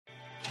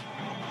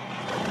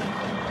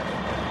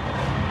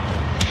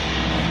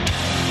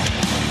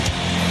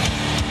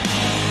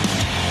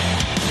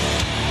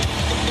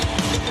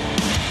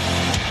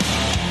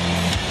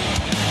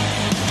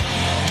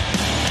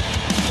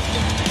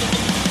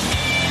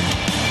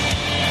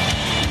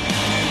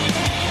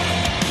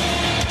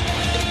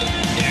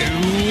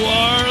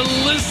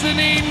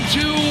listening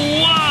to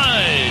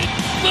What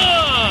the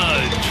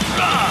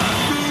Truck.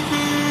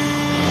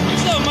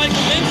 What's up,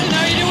 Michael Vincent?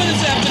 How are you doing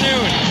this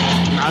afternoon?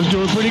 I'm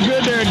doing pretty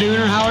good there,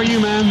 Dooner. How are you,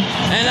 man?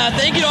 And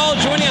thank you to all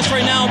joining us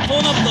right now. I'm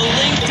pulling up the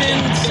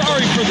LinkedIn.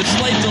 Sorry for the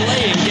slight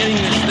delay in getting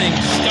this thing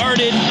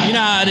started. You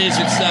know how it is.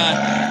 It's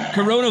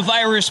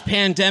coronavirus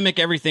pandemic.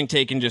 Everything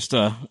taking just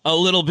a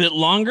little bit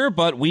longer,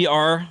 but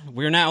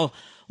we're now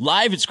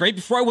live. It's great.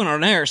 Before I went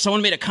on air,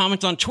 someone made a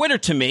comment on Twitter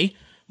to me,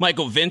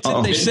 Michael Vincent.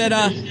 Uh-oh. They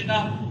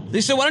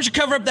said, why don't you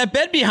cover up that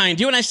bed behind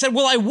you? And I said,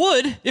 well, I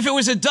would if it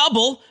was a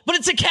double, but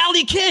it's a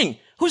Cali King.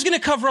 Who's going to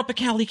cover up a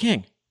Cali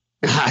King?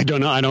 I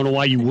don't know. I don't know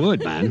why you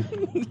would, man.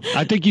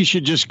 I think you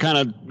should just kind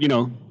of,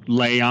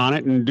 lay on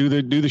it and do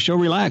the show.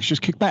 Relax.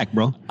 Just kick back,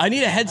 bro. I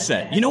need a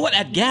headset. You know what?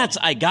 At GATS,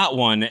 I got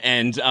one,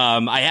 and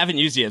I haven't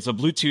used it yet. It's a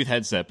Bluetooth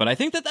headset, but I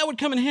think that would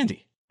come in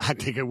handy. I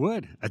think it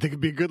would. I think it'd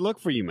be a good look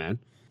for you, man.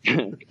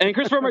 And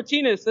Christopher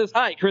Martinez says,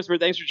 hi, Christopher.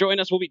 Thanks for joining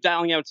us. We'll be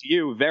dialing out to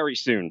you very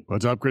soon.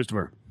 What's up,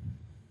 Christopher?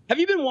 Have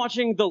you been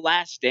watching The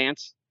Last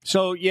Dance?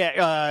 So,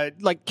 yeah,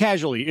 like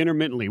casually,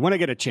 intermittently, when I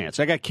get a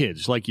chance. I got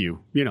kids like you,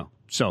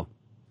 so.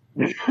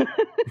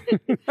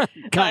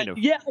 Kind of.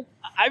 Yeah,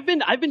 I've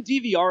been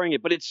DVRing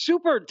it, but it's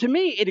super. To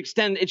me,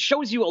 it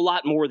shows you a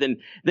lot more than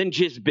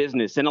just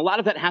business, and a lot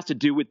of that has to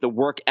do with the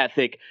work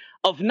ethic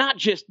of not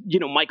just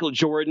Michael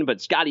Jordan,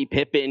 but Scottie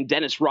Pippen,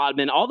 Dennis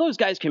Rodman, all those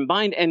guys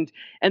combined, and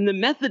the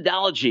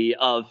methodology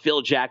of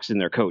Phil Jackson,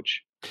 their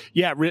coach.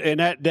 Yeah, and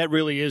that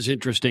really is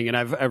interesting, and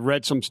I've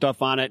read some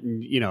stuff on it,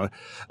 and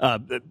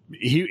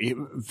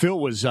Phil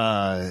was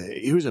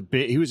he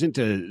was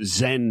into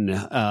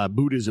Zen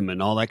Buddhism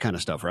and all that kind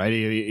of stuff, right?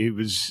 He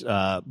was,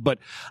 but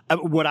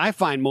what I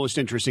find most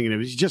interesting in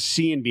it is just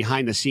seeing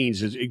behind the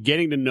scenes, is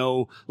getting to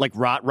know, like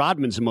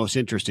Rodman's the most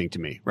interesting to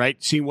me, right?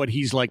 Seeing what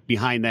he's like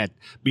behind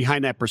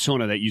that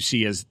persona that you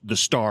see as the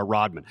star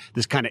Rodman,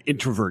 this kind of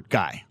introvert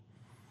guy.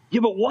 Yeah,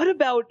 but what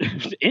about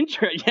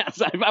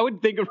Yes, I would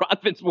think of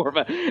Rodman's more of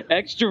an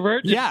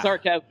extrovert, just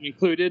sarcasm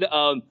included.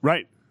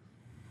 Right.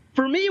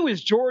 For me, it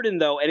was Jordan,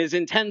 though, and his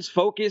intense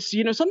focus.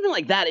 Something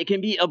like that, it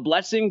can be a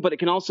blessing, but it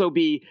can also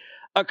be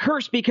a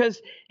curse,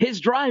 because his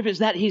drive is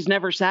that he's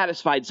never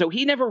satisfied. So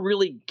he never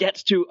really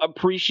gets to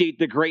appreciate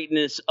the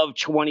greatness of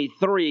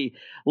 23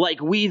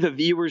 like we, the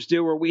viewers,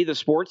 do, or we, the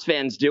sports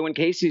fans, do. And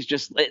Casey's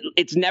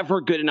it's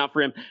never good enough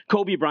for him.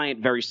 Kobe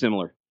Bryant, very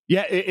similar.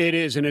 Yeah, it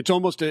is, and it's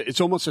almost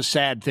a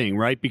sad thing,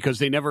 right? Because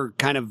they never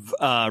kind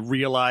of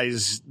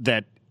realize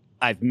that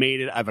I've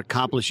made it, I've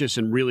accomplished this,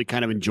 and really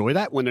kind of enjoy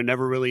that when they're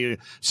never really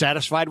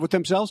satisfied with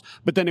themselves.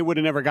 But then they would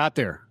have never got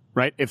there,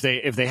 right? If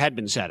they had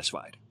been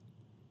satisfied.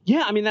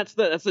 Yeah, I mean, that's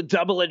the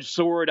double-edged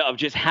sword of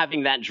just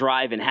having that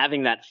drive and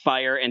having that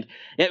fire. And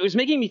it was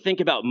making me think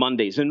about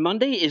Mondays. And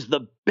Monday is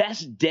the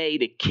best day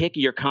to kick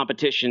your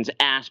competition's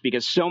ass,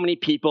 because so many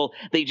people,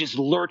 they just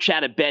lurch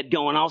out of bed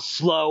going all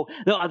slow.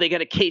 Oh, they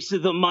got a case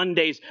of the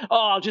Mondays.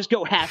 Oh, I'll just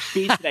go half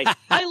speed today.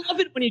 I love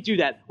it when you do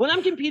that. When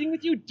I'm competing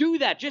with you, do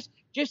that. Just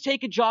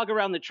take a jog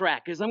around the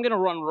track, because I'm going to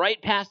run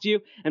right past you.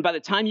 And by the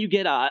time you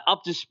get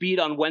up to speed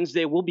on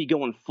Wednesday, we'll be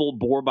going full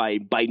bore by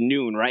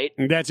noon, right?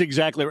 That's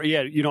exactly right.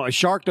 Yeah, a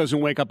shark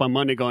doesn't wake up on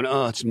Monday going,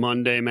 oh, it's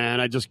Monday,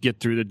 man, I just get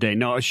through the day.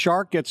 No, a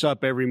shark gets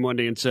up every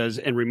Monday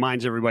and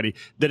reminds everybody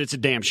that it's a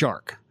damn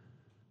shark.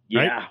 Yeah.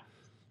 Right?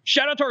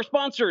 Shout out to our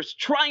sponsors.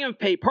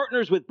 TriumphPay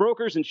partners with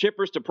brokers and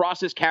shippers to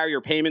process carrier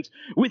payments.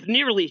 With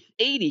nearly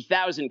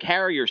 80,000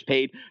 carriers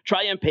paid,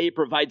 TriumphPay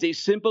provides a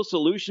simple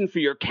solution for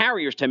your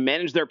carriers to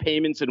manage their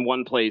payments in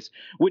one place.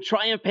 With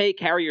TriumphPay,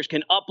 carriers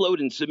can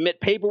upload and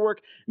submit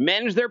paperwork,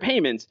 manage their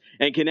payments,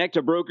 and connect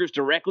to brokers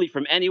directly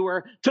from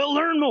anywhere. To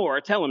learn more,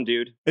 tell them,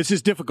 dude. This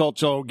is difficult,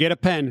 so get a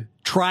pen.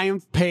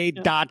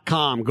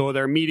 TriumphPay.com. Go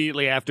there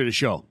immediately after the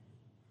show.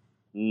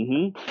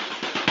 Mm-hmm.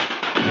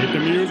 Hit the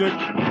music.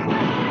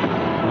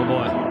 Oh,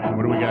 boy.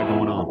 What do we got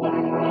going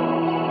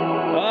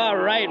on? All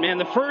right, man.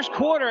 The first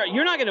quarter,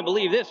 you're not going to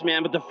believe this,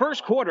 man, but the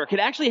first quarter could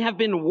actually have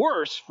been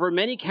worse for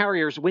many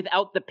carriers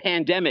without the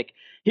pandemic.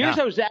 Here's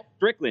how Zach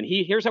Strickland,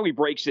 here's how he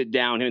breaks it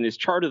down in his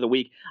chart of the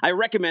week. I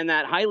recommend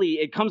that highly.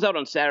 It comes out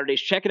on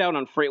Saturdays. Check it out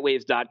on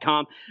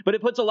freightwaves.com. But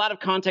it puts a lot of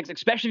context,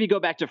 especially if you go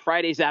back to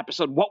Friday's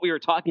episode, what we were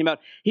talking about.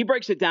 He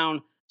breaks it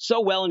down so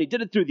well, and he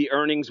did it through the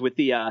earnings with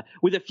a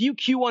few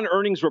Q1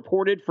 earnings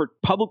reported for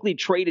publicly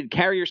traded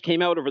carriers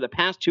came out over the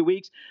past 2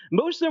 weeks.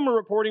 Most of them are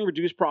reporting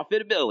reduced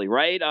profitability,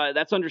 right?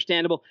 That's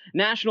understandable.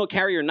 National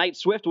carrier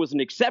Knight-Swift was an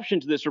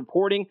exception to this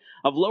reporting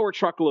of lower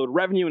truckload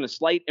revenue and a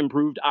slight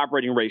improved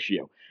operating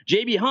ratio.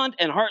 J.B. Hunt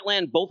and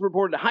Heartland both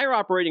reported higher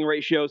operating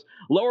ratios,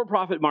 lower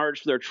profit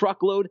margins for their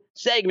truckload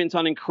segments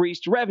on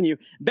increased revenue.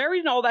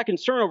 Buried in all that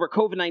concern over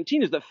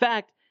COVID-19 is the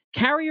fact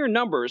carrier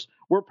numbers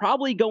were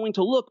probably going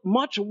to look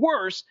much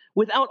worse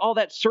without all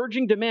that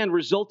surging demand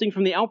resulting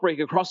from the outbreak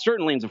across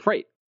certain lanes of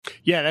freight.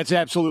 Yeah, that's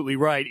absolutely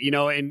right. You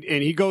know, and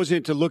he goes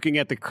into looking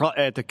at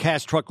the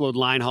Cass Truckload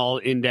Line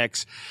Haul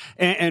Index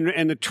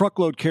and the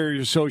Truckload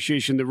Carriers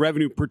Association, the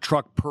revenue per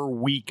truck per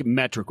week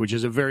metric, which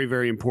is a very,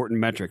 very important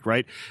metric,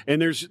 right?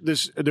 And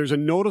there's a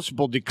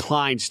noticeable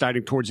decline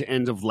starting towards the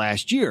end of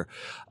last year.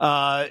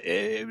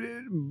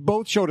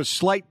 Both showed a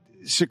slight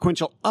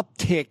sequential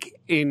uptick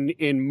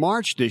in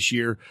March this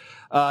year,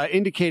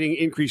 indicating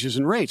increases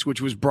in rates,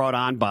 which was brought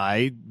on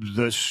by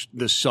the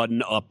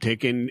sudden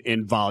uptick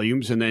in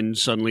volumes, and then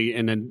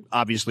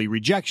obviously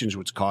rejections,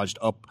 which caused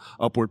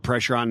upward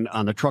pressure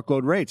on the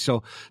truckload rates.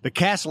 So the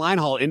Cass Line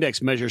Haul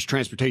Index measures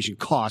transportation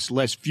costs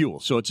less fuel.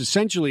 So it's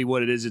essentially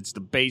what it is. It's the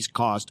base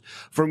cost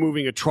for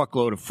moving a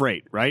truckload of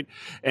freight, right?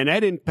 And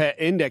that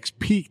index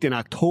peaked in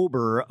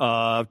October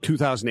of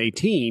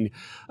 2018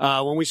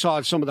 when we saw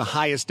some of the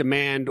highest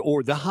demand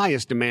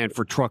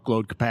for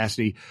truckload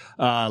capacity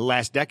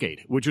last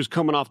decade, which was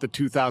coming off the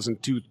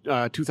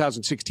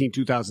 2016,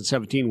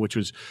 2017, which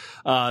was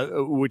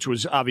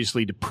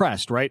obviously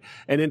depressed, right?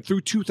 And then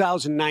through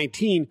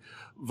 2019,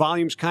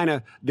 volumes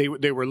they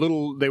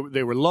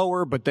were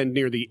lower, but then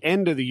near the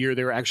end of the year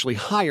they were actually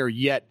higher.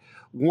 Yet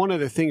one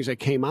of the things that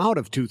came out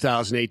of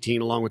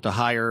 2018, along with the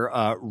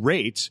higher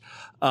rates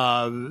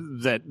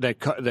that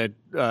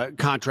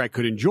contract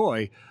could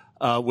enjoy,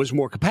 was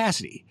more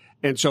capacity.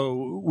 And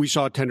so we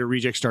saw tender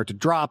rejects start to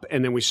drop,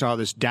 and then we saw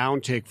this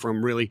downtick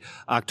from really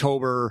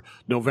October,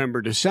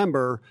 November,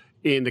 December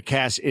in the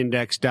Cass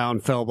index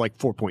fell like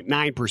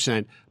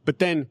 4.9%. But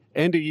then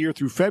end of year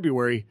through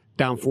February,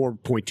 down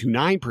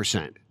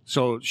 4.29%.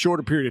 So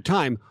shorter period of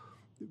time,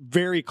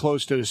 very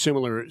close to a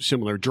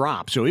similar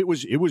drop. So it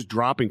was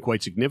dropping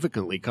quite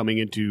significantly coming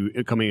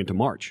into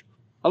March.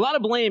 A lot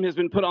of blame has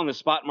been put on the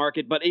spot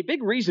market, but a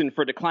big reason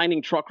for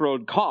declining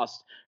truckload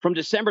costs from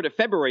December to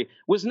February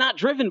was not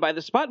driven by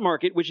the spot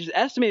market, which is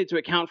estimated to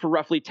account for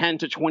roughly 10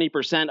 to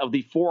 20% of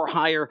the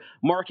for-hire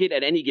market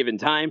at any given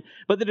time,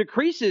 but the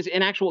decreases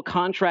in actual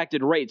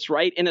contracted rates,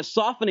 right? In a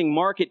softening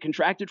market,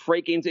 contracted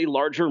freight gains a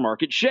larger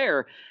market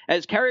share.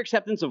 As carrier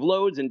acceptance of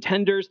loads and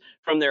tenders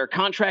from their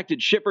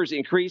contracted shippers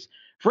increase,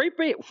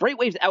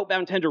 FreightWave's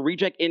outbound tender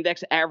reject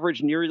index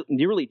averaged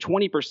nearly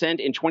 20%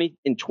 in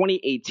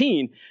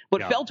 2018,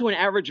 but fell to an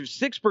average of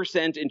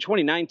 6% in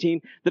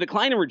 2019. The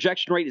decline in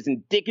rejection rate is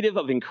indicative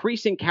of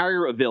increasing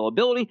carrier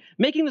availability,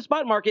 making the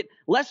spot market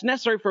less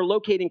necessary for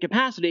locating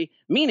capacity,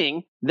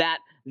 meaning that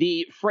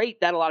the freight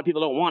that a lot of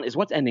people don't want is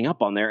what's ending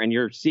up on there, and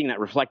you're seeing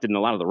that reflected in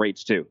a lot of the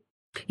rates too.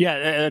 Yeah,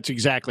 that's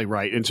exactly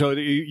right. And so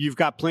you've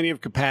got plenty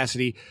of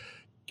capacity.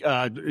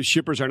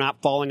 Shippers are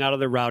not falling out of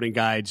their routing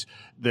guides.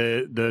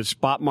 The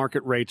spot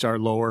market rates are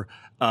lower.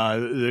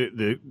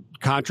 The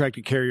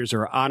contracted carriers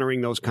are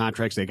honoring those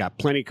contracts. They got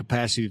plenty of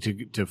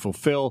capacity to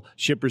fulfill.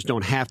 Shippers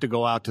don't have to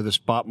go out to the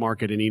spot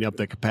market and eat up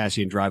the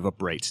capacity and drive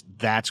up rates.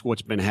 That's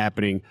what's been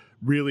happening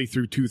really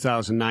through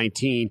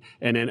 2019.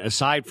 And then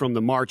aside from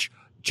the March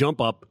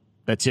jump up,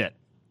 that's it.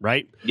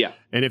 Right? Yeah.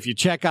 And if you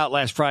check out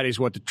last Friday's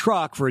What the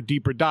Truck for a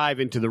deeper dive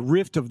into the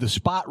rift of the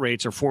spot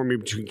rates are forming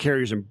between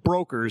carriers and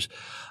brokers.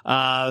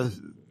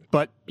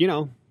 But, you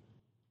know,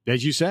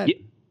 as you said,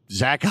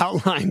 Zach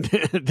outlined,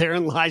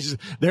 therein lies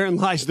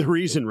the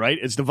reason, right?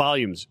 It's the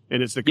volumes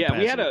and it's the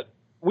capacity. Yeah,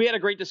 we had a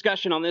great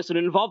discussion on this, and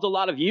it involved a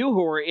lot of you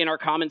who are in our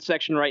comments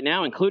section right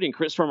now, including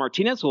Christopher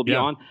Martinez, who will be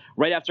on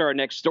right after our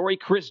next story.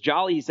 Chris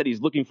Jolly, he said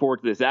he's looking forward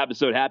to this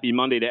episode. Happy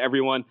Monday to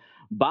everyone.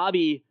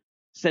 Bobby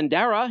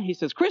Sendera, he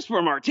says,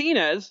 Christopher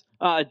Martinez,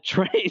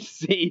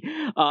 Tracy,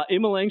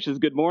 Imalang says,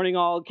 good morning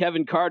all.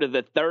 Kevin Carter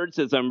III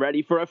says, I'm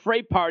ready for a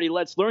freight party.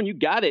 Let's learn. You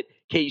got it,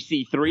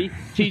 KC3.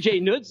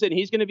 TJ Knudsen,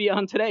 he's going to be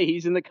on today.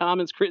 He's in the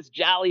comments. Chris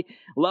Jolly,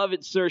 love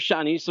it, sir.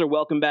 Sean Eastler,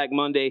 welcome back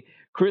Monday.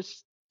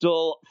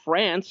 Crystal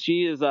France,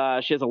 she has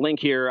a link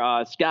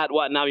here. Scott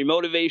Watanabe,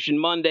 Motivation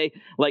Monday,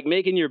 like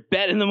making your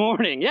bed in the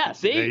morning. Yeah,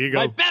 see? There you go.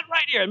 My bed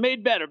right here. I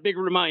made better. Big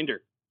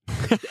reminder.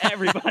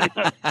 Everybody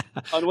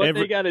on what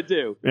they got to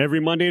do. Every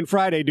Monday and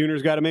Friday,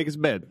 Dooner's got to make his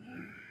bed.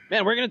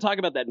 Man, we're going to talk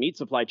about that meat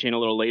supply chain a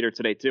little later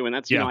today, too. And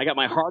that's, you know, I got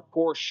my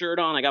hardcore shirt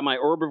on. I got my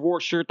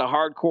herbivore shirt, the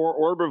hardcore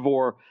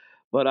herbivore.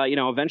 But, you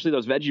know, eventually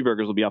those veggie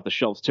burgers will be off the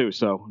shelves, too.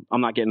 So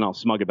I'm not getting all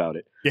smug about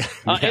it. Yeah,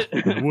 I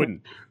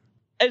wouldn't.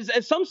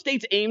 As some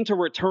states aim to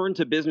return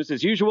to business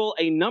as usual,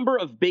 a number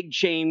of big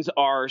chains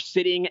are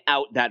sitting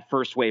out that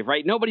first wave,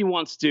 right? Nobody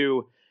wants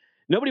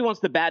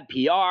the bad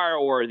PR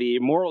or the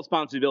moral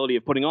responsibility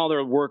of putting all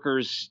their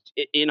workers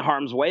in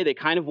harm's way. They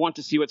kind of want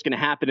to see what's going to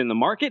happen in the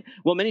market.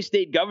 Well, many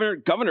state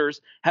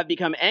governors have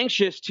become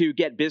anxious to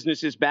get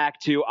businesses back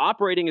to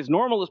operating as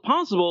normal as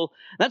possible.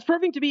 That's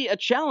proving to be a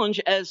challenge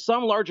as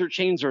some larger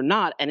chains are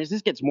not, and as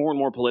this gets more and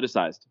more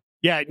politicized.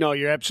 Yeah, no,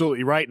 you're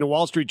absolutely right. And the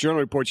Wall Street Journal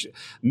reports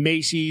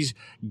Macy's,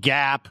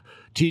 Gap,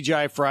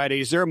 TGI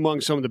Fridays. They're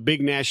among some of the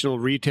big national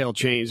retail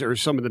chains, or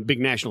some of the big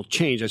national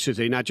chains, I should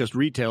say, not just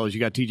retailers. You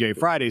got TGI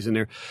Fridays in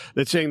there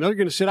that's saying they're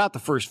going to sit out the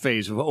first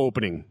phase of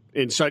opening.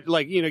 And so,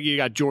 like, you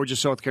got Georgia,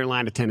 South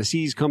Carolina,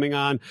 Tennessee's coming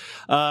on,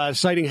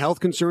 citing health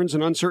concerns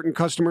and uncertain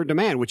customer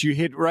demand, which you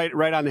hit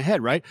right on the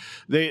head, right?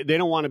 They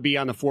don't want to be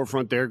on the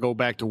forefront there, go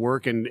back to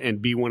work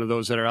and be one of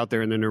those that are out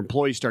there and then their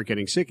employees start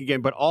getting sick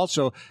again. But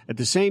also at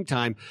the same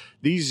time,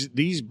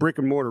 these brick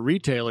and mortar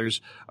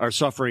retailers are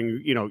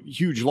suffering,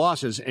 huge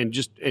losses, and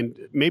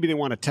maybe they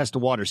want to test the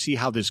water, see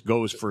how this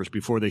goes first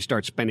before they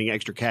start spending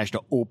extra cash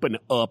to open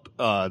up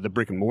the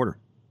brick and mortar.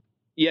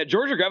 Yeah,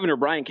 Georgia Governor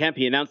Brian Kemp,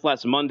 he announced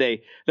last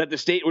Monday that the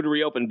state would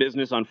reopen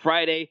business on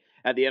Friday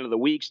at the end of the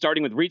week,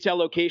 starting with retail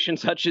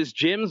locations such as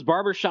gyms,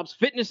 barbershops,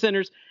 fitness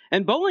centers,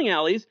 and bowling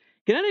alleys.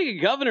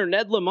 Connecticut Governor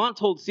Ned Lamont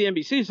told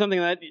CNBC something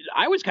that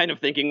I was kind of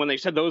thinking when they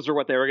said those are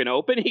what they were going to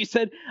open. He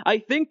said, I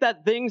think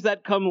that things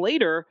that come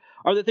later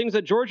are the things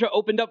that Georgia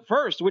opened up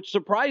first, which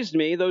surprised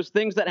me. Those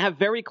things that have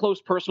very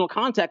close personal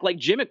contact, like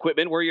gym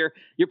equipment, where you're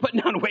putting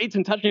down weights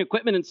and touching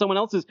equipment and someone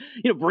else is,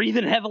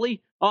 breathing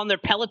heavily on their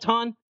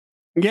Peloton.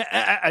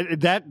 Yeah,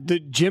 the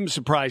gym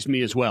surprised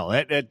me as well.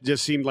 That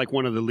just seemed like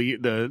one of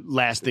the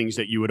last things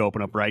that you would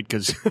open up, right?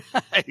 Because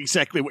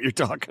exactly what you're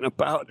talking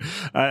about.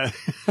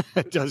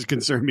 It does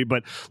concern me.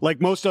 But like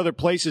most other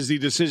places, the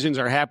decisions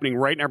are happening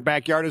right in our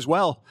backyard as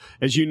well.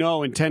 As you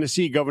know, in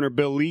Tennessee, Governor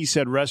Bill Lee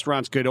said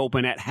restaurants could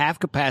open at half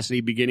capacity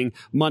beginning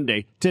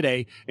Monday,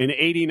 today, in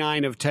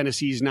 89 of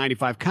Tennessee's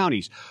 95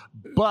 counties.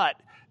 But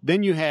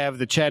then you have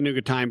the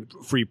Chattanooga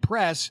Time-Free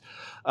Press.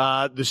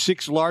 The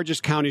 6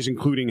 largest counties,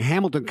 including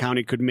Hamilton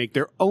County, could make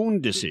their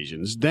own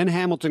decisions. Then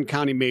Hamilton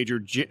County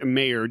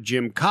Mayor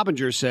Jim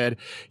Coppinger said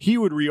he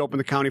would reopen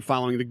the county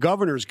following the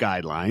governor's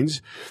guidelines.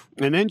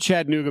 And then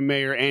Chattanooga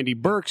Mayor Andy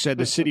Burke said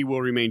the city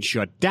will remain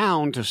shut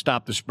down to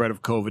stop the spread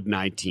of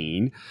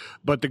COVID-19.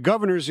 But the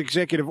governor's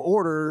executive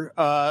order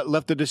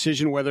left the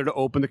decision whether to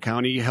open the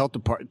county health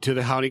to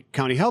the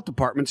county health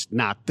departments,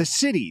 not the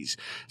cities.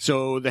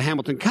 So the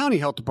Hamilton County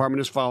Health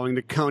Department is following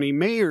the county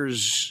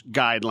mayor's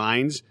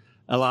guidelines,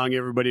 allowing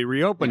everybody to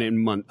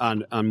reopen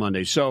on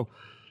Monday. So,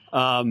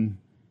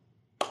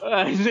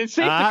 is it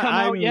safe to come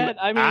out yet?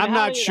 I mean, I'm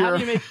not sure.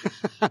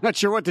 I'm not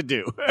sure what to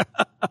do.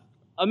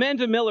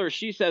 Amanda Miller,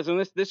 she says,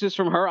 and this is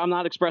from her, I'm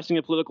not expressing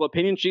a political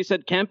opinion. She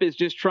said Kemp is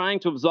just trying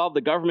to absolve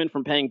the government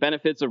from paying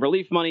benefits of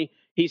relief money.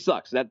 He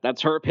sucks.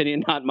 That's her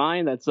opinion, not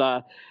mine. That's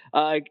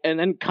and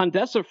then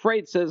Condessa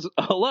Freight says,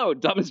 hello,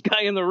 dumbest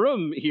guy in the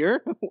room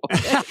here.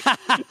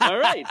 All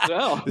right.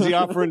 Well, is he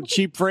offering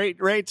cheap freight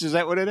rates? Is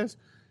that what it is?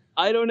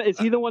 I don't know. Is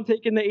he the one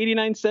taking the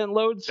 89-cent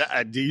loads?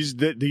 He's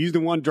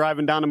the one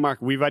driving down the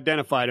market. We've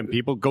identified him.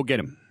 People, go get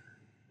him.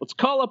 Let's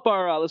call up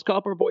our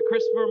boy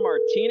Christopher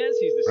Martinez.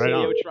 He's the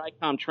CEO of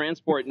Tricom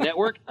Transport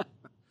Network.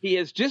 He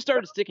has just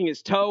started sticking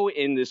his toe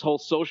in this whole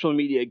social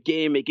media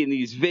game, making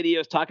these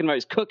videos, talking about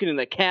his cooking in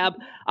the cab.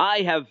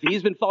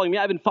 He's been following me.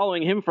 I've been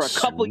following him for a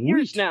couple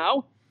years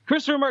now.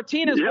 Christopher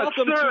Martinez, yes,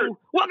 welcome to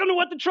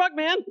What the Truck,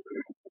 man.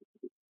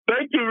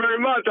 Thank you very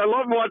much. I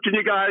love watching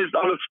you guys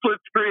on a split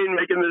screen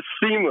making this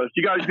seamless.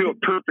 You guys do it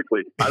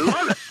perfectly. I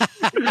love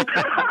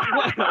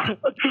it.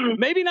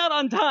 Maybe not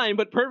on time,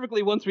 but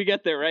perfectly once we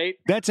get there, right?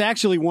 That's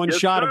actually one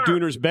shot of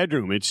Dooner's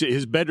bedroom.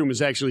 His bedroom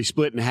is actually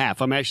split in half.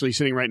 I'm actually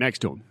sitting right next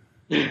to him.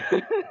 Like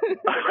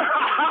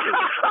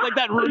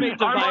that roommate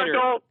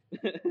divider.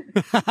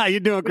 How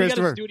you doing,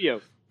 Christopher? We got a studio.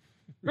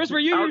 Christopher,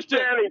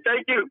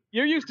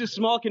 you're used to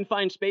small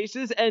confined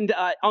spaces, and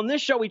on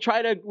this show we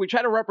try to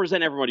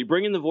represent everybody,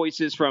 bring in the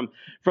voices from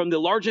the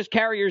largest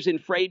carriers in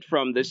freight,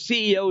 from the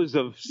CEOs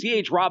of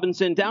C.H.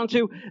 Robinson down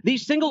to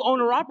these single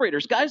owner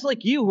operators, guys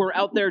like you who are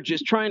out there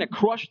just trying to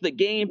crush the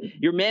game.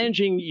 You're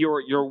managing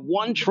your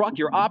one truck,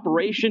 your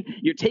operation.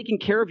 You're taking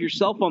care of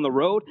yourself on the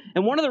road.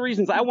 And one of the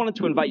reasons I wanted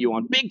to invite you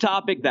on, big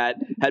topic that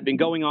had been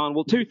going on,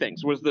 well, 2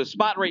 things, was the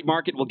spot rate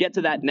market. We'll get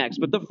to that next.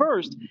 But the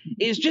first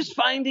is just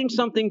finding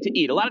something to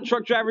eat. A lot of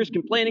truck drivers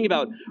complaining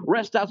about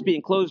rest stops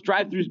being closed,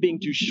 drive-thrus being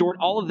too short,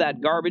 all of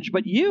that garbage.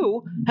 But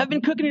you have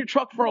been cooking your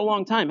truck for a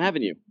long time,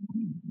 haven't you?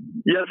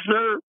 Yes,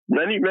 sir.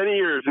 Many, many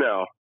years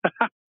now.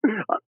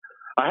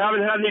 I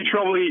haven't had any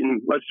trouble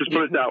eating. Let's just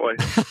put it that way.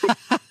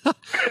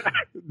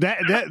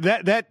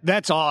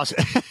 That's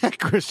awesome,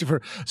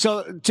 Christopher.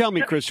 So tell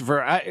me,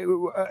 Christopher,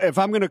 if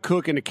I'm going to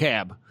cook in a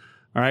cab,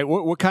 all right,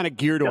 what kind of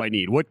gear do I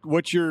need?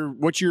 What's your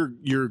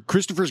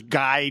Christopher's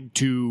guide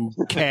to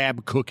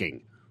cab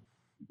cooking?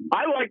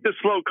 I like the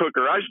slow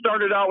cooker. I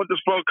started out with the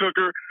slow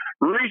cooker,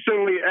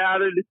 recently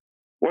added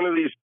one of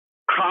these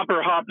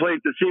copper hot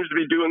plates that seems to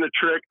be doing the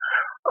trick.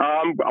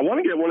 I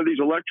want to get one of these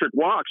electric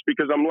woks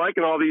because I'm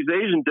liking all these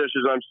Asian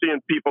dishes I'm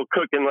seeing people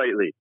cooking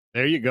lately.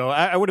 There you go.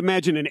 I would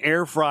imagine an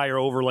air fryer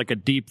over like a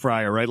deep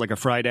fryer, right? Like a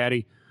Fry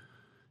Daddy.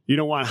 You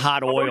don't want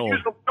hot oil. No,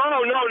 not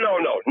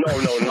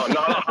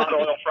a hot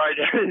oil Fry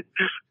Daddy.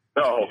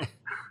 No.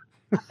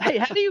 Hey,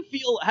 how do you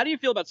feel? How do you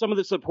feel about some of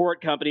the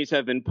support companies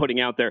have been putting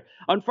out there?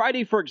 On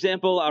Friday, for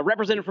example, a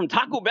representative from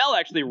Taco Bell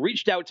actually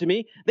reached out to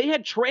me. They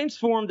had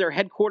transformed their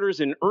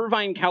headquarters in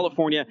Irvine,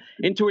 California,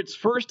 into its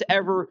first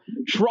ever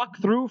truck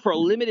through for a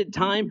limited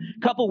time. A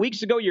couple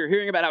weeks ago, you're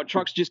hearing about how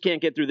trucks just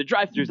can't get through the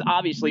drive-thrus,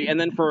 obviously, and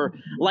then for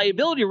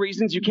liability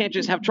reasons, you can't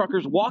just have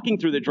truckers walking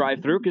through the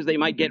drive-thru because they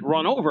might get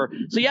run over.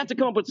 So you have to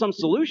come up with some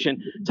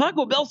solution.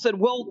 Taco Bell said,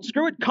 "Well,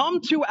 screw it,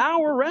 come to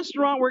our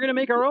restaurant. We're going to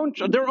make their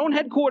own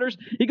headquarters.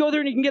 You go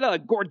there and you can get a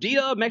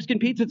gordita, Mexican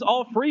pizza. It's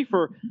all free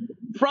for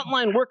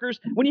frontline workers."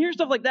 When you hear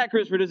stuff like that,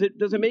 Christopher, does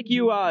it make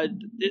you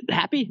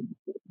happy?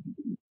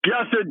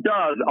 Yes, it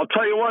does. I'll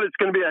tell you what, it's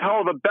going to be a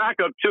hell of a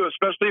backup, too,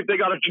 especially if they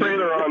got a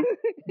trailer on.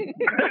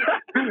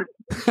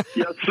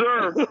 Yes,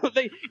 sir.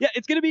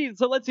 It's going to be.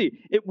 So let's see.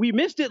 We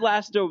missed it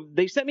last.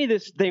 They sent me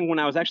this thing when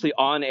I was actually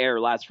on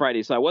air last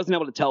Friday, so I wasn't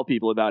able to tell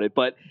people about it.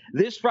 But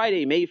this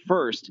Friday, May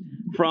 1st,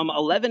 from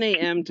 11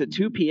 a.m. to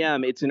 2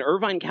 p.m., it's in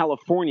Irvine,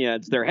 California.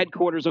 It's their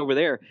headquarters over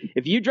there.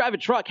 If you drive a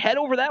truck, head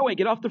over that way.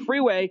 Get off the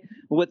freeway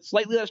with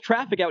slightly less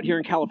traffic out here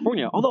in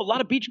California. Although a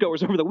lot of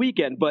beachgoers over the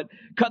weekend, but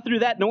cut through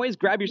that noise,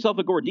 grab yourself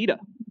a gordita.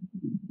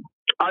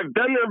 I've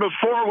been there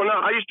before when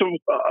I used to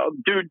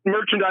do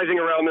merchandising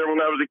around there when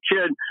I was a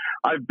kid.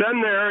 I've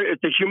been there.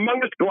 It's a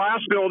humongous glass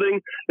building.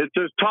 It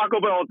says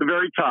Taco Bell at the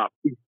very top.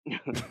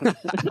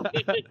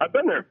 I've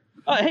been there.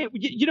 Hey,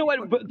 you know what?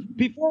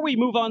 Before we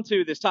move on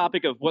to this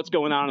topic of what's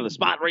going on in the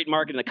spot rate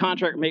market and the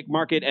contract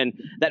market and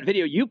that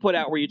video you put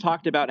out where you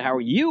talked about how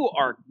you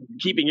are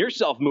keeping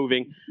yourself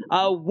moving,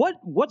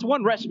 what's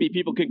one recipe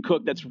people can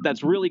cook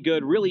that's really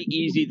good, really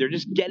easy? They're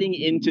just getting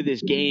into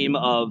this game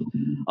of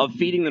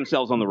feeding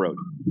themselves on the road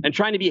and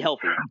trying to be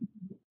healthy.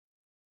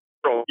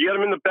 You get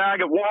them in the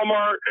bag at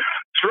Walmart,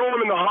 throw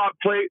them in the hot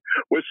plate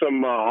with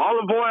some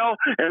olive oil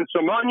and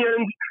some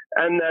onions,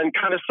 and then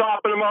kind of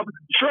soften them up.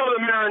 Throw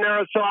the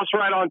marinara sauce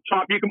right on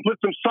top. You can put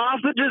some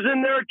sausages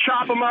in there,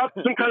 chop them up,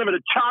 some kind of an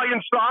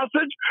Italian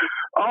sausage.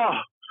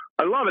 Oh,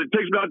 I love it. It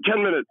takes about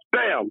 10 minutes.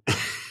 Bam.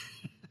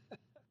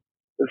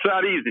 It's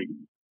that easy.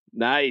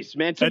 Nice,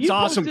 man. So that's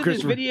awesome,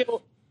 Christopher. This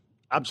video.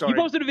 I'm sorry. You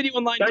posted a video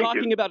online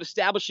talking about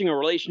establishing a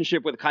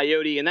relationship with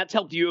Coyote, and that's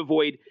helped you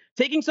avoid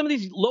taking some of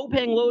these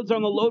low-paying loads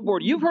on the load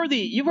board. You've heard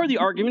the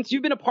arguments.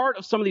 You've been a part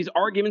of some of these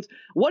arguments.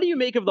 What do you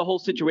make of the whole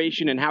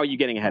situation, and how are you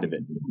getting ahead of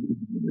it?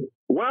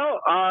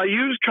 Well, I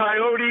use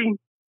Coyote.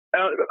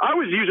 I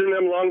was using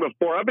them long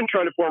before. I've been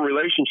trying to form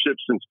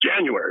relationships since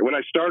January when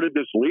I started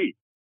this league.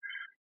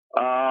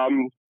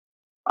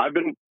 I've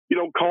been,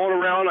 calling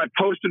around. I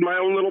posted my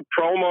own little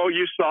promo.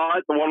 You saw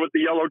it, the one with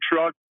the yellow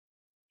truck.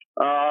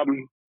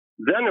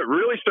 Then it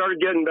really started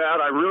getting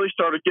bad. I really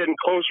started getting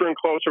closer and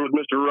closer with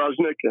Mr.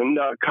 Rusnick and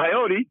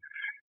Coyote,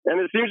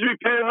 and it seems to be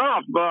paying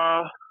off.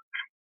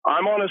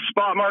 I'm on a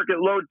spot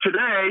market load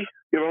today,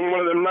 one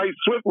of them nice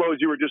Swift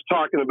loads you were just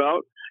talking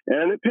about,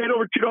 and it paid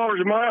over $2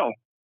 a mile.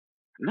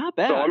 Not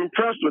bad. So I'm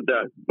impressed with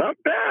that. Not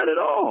bad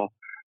at all.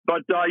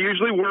 But I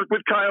usually work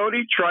with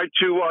Coyote, try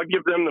to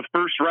give them the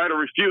first right of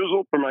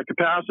refusal for my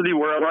capacity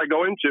wherever I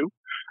go into.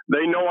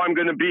 They know I'm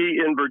going to be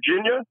in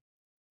Virginia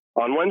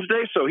on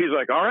Wednesday, so he's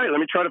like, all right, let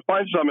me try to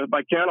find some. If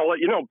I can, I'll let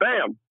you know.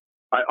 Bam.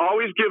 I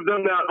always give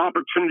them that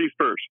opportunity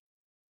first.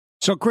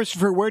 So,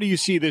 Christopher, where do you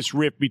see this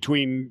rift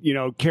between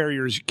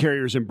carriers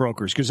and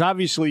brokers? Because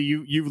obviously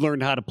you've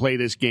learned how to play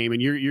this game,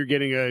 and you're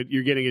getting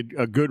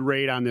a good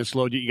rate on this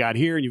load that you got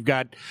here, and you've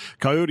got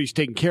Coyotes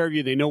taking care of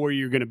you. They know where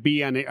you're going to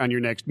be on your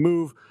next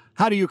move.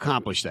 How do you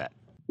accomplish that?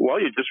 Well,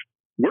 you just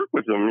work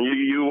with them.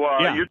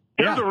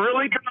 Here's a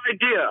really good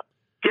idea.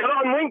 Get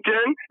on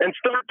LinkedIn and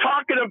start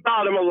talking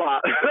about them a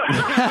lot.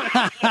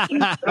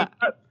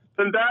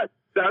 And that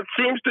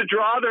seems to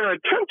draw their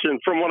attention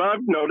from what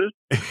I've noticed.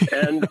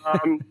 And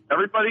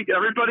everybody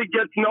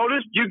gets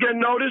noticed. You get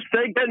noticed.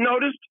 They get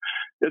noticed.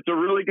 It's a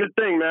really good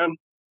thing, man.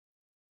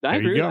 I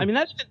agree. I mean,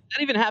 that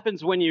even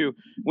happens when you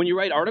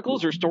write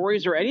articles or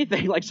stories or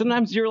anything. Like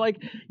sometimes you're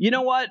like, you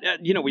know what?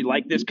 We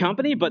like this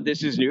company, but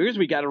this is news.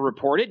 We got to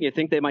report it. And you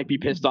think they might be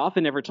pissed off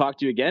and never talk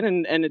to you again.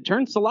 And it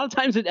turns, a lot of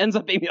times it ends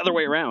up being the other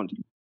way around.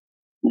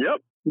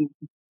 Yep.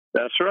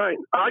 That's right.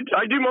 I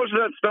do most of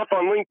that stuff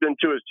on LinkedIn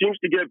too. It seems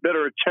to get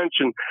better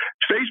attention.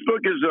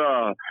 Facebook is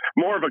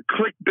more of a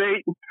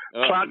clickbait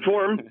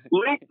platform.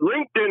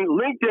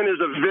 LinkedIn is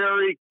a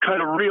very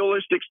kind of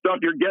realistic stuff.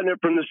 You're getting it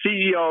from the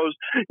CEOs.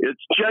 It's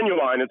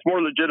genuine. It's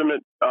more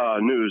legitimate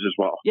news as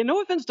well. Yeah.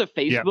 No offense to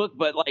Facebook,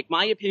 but like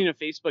my opinion of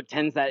Facebook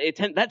tends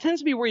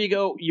to be where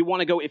you want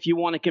to go if you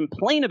want to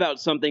complain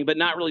about something, but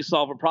not really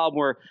solve a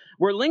problem.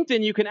 Where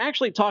LinkedIn, you can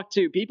actually talk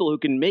to people who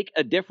can make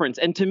a difference.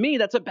 And to me,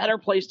 that's a better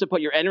place to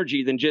put your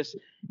energy than just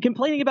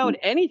complaining about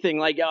anything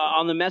like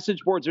on the message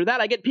boards or that.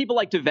 I get people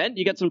like to vent.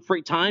 You got some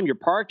free time. You're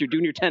parked. You're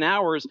doing your 10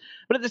 hours.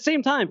 But at the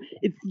same time,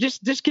 it's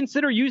just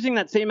consider using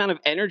that same amount of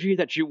energy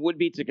that you would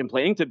be to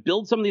complaining to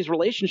build some of these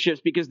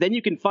relationships, because then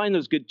you can find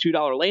those good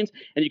 $2 lanes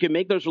and you can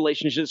make those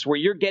relationships where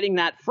you're getting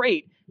that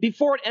freight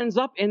before it ends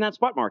up in that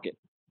spot market.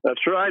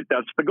 That's right.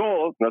 That's the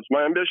goal. That's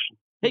my ambition.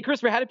 Hey,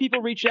 Christopher, how do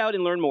people reach out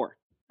and learn more?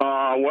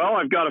 Well,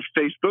 I've got a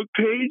Facebook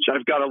page.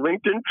 I've got a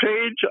LinkedIn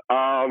page.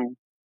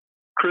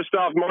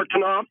 Christoph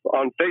Martinov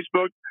on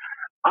Facebook.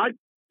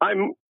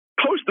 I'm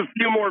post a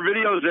few more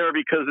videos there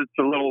because it's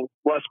a little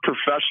less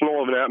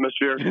professional of an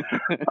atmosphere.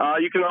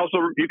 You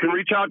can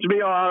reach out to me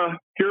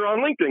here on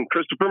LinkedIn,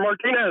 Christopher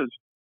Martinez.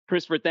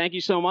 Christopher, thank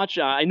you so much.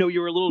 I know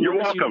you were a little You're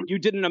nervous. welcome. You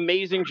did an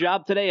amazing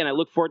job today, and I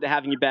look forward to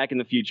having you back in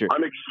the future.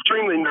 I'm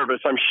extremely nervous.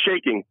 I'm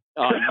shaking.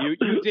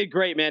 You did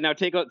great, man. Now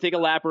take a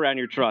lap around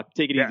your truck.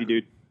 Take it easy,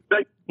 dude.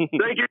 Thank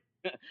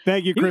you.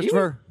 Thank you,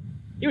 Christopher.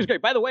 He was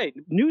great. By the way,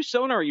 new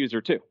Sonar user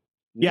too.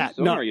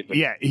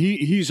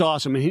 He's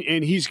awesome,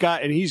 and he's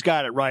got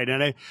it right.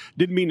 And I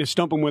didn't mean to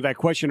stump him with that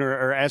question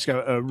or ask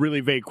a really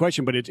vague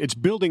question, but it's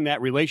building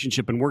that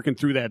relationship and working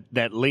through that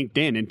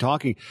LinkedIn and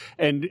talking,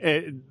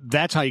 and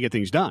that's how you get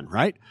things done,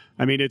 right?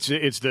 I mean, it's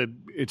the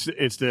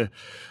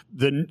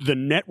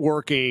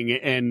networking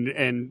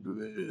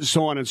and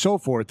so on and so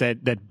forth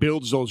that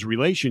builds those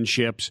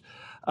relationships,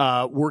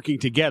 working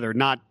together,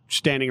 not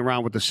standing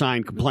around with the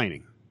sign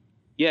complaining.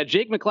 Yeah,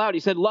 Jake McLeod, he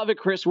said, love it,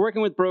 Chris,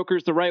 working with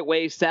brokers the right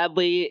way.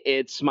 Sadly,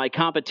 it's my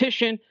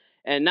competition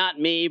and not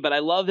me, but I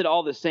love it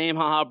all the same.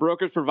 Haha,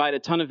 brokers provide a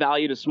ton of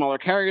value to smaller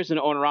carriers and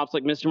owner-ops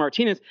like Mr.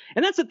 Martinez.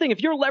 And that's the thing.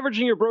 If you're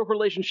leveraging your broker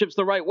relationships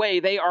the right way,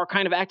 they are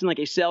kind of acting like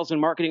a sales and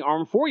marketing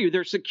arm for you.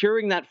 They're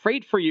securing that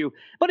freight for you.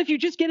 But if you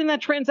just get in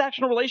that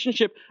transactional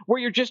relationship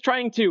where you're just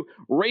trying to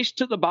race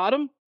to the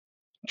bottom,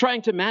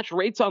 trying to match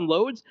rates on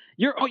loads,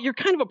 you're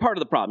kind of a part of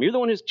the problem. You're the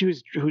one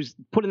who's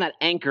putting that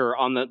anchor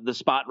on the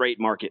spot rate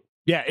market.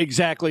 Yeah,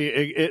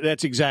 exactly.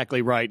 That's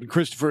exactly right. And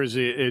Christopher is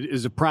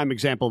a prime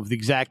example of the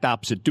exact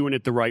opposite, doing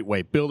it the right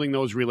way, building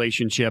those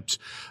relationships,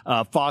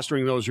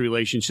 fostering those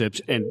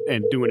relationships, and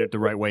doing it the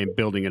right way and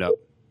building it up.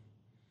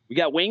 We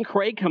got Wayne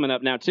Craig coming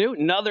up now, too.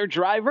 Another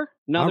driver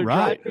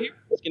here.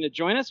 He's going to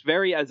join us.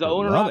 As an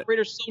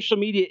owner-operator, social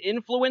media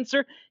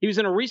influencer. He was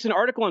in a recent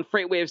article on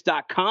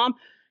FreightWaves.com.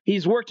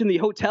 He's worked in the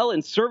hotel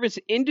and service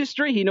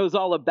industry. He knows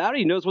all about it.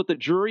 He knows what the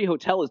Drury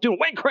Hotel is doing.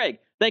 Wayne Craig,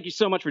 thank you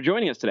so much for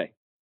joining us today.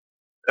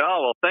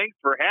 Oh, well, thanks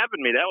for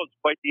having me. That was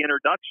quite the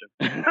introduction.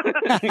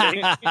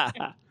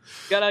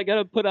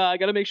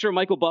 Gotta make sure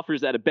Michael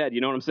Buffer's out of bed. You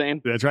know what I'm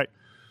saying? That's right.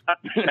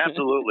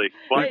 Absolutely.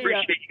 Well, I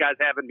appreciate you guys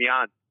having me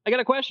on. I got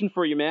a question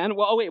for you, man.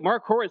 Well,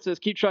 Mark Horowitz says,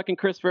 keep trucking,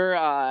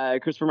 Christopher.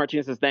 Christopher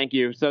Martinez says, thank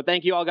you. So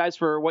thank you all guys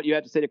for what you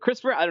had to say to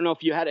Christopher. I don't know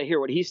if you had to hear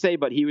what he said,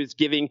 but he was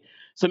giving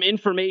some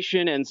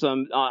information and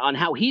some on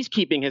how he's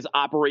keeping his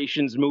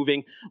operations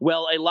moving.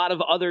 Well, a lot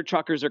of other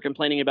truckers are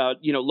complaining about,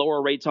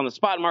 lower rates on the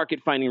spot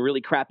market, finding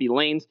really crappy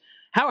lanes.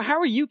 How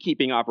are you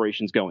keeping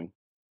operations going?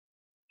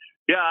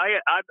 Yeah,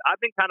 I've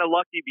been kind of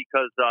lucky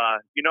because,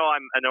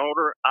 I'm an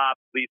owner op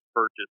lease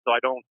purchase, so I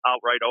don't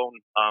outright own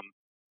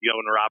the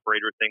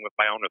owner-operator thing with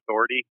my own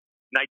authority.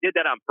 And I did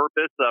that on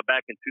purpose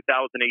back in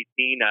 2018.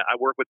 I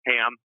work with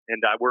Pam,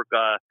 and I work,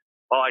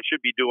 I should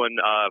be doing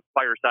a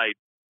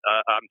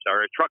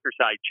trucker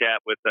side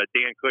chat with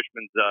Dan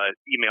Cushman's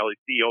email,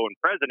 CEO and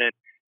president.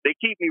 They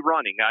keep me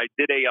running. I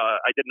did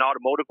an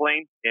automotive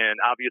lane, and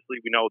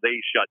obviously we know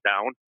they shut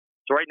down.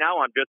 So right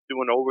now I'm just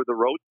doing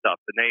over-the-road stuff.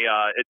 And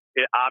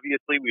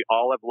obviously we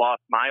all have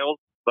lost miles,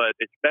 but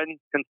it's been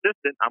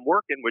consistent. I'm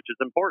working, which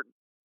is important.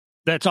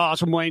 That's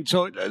awesome, Wayne.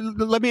 So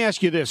let me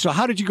ask you this. So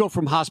how did you go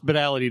from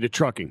hospitality to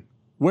trucking?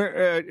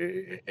 Where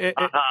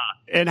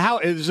and how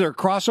is there a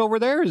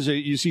crossover there?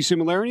 You see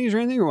similarities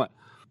or anything or what?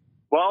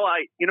 Well,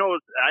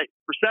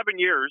 for 7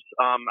 years,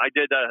 I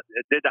did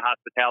the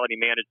hospitality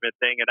management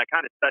thing, and I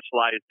kind of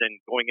specialized in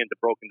going into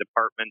broken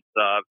departments,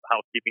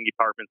 housekeeping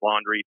departments,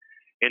 laundry,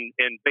 and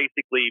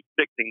basically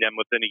fixing them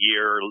within a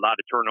year. A lot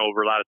of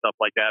turnover, a lot of stuff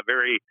like that.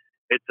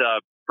 It's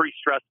pretty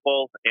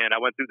stressful, and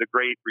I went through the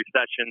Great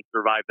Recession,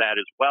 survived that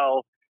as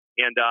well.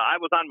 And I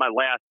was on my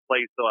last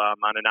place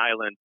on an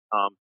island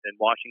in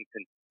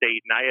Washington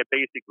State, and I had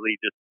basically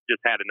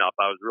just had enough.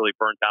 I was really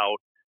burnt out,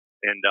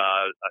 and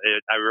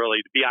I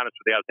really, to be honest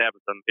with you, I was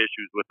having some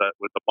issues with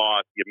the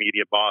boss, the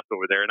immediate boss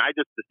over there, and I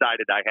just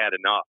decided I had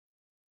enough.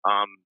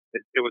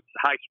 It was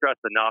high stress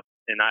enough,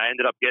 and I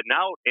ended up getting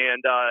out,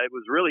 and it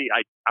was really,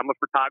 I'm a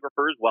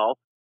photographer as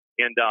well,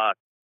 and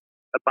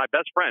my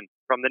best friend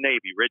from the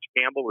Navy, Rich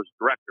Campbell, was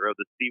director of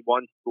the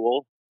C1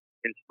 school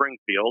in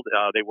Springfield.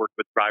 They work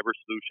with Driver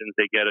Solutions.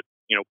 They get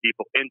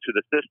people into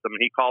the system. And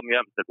he called me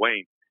up and said,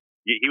 Wayne,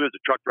 he was a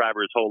truck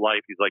driver his whole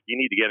life. He's like, you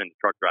need to get into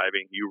truck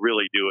driving. You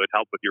really do. It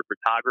helped with your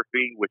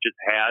photography, which it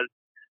has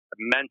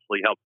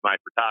immensely helped my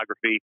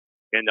photography.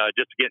 And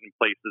just get in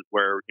places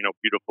where,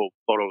 beautiful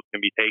photos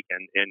can be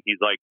taken. And he's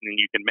like, and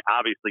you can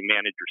obviously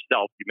manage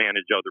yourself. You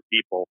manage other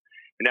people.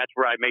 And that's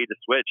where I made the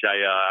switch.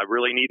 I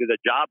really needed a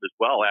job as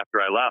well after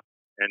I left.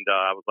 And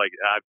I was like,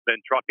 I've been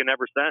trucking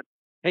ever since.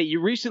 Hey,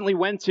 you recently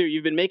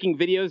you've been making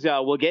videos.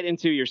 We'll get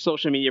into your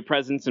social media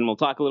presence and we'll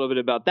talk a little bit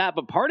about that.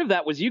 But part of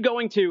that was you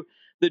going to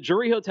the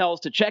Drury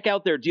hotels to check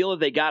out their deal that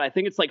they got. I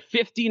think it's like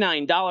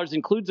 $59,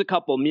 includes a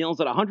couple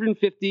meals at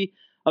 150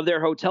 of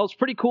their hotels.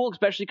 Pretty cool,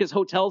 especially because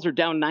hotels are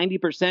down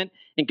 90%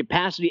 in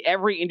capacity.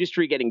 Every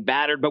industry getting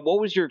battered. But what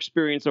was your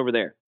experience over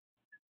there?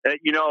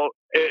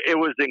 It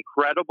was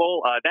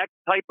incredible. That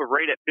type of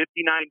rate at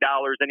 $59,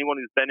 anyone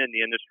who's been in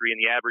the industry and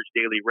the average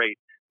daily rate,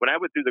 when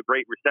I went through the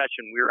Great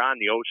Recession, we were on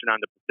the ocean,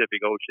 on the Pacific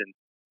Ocean.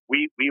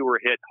 We were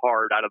hit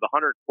hard. Out of the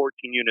 114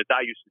 units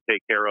I used to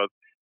take care of,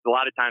 a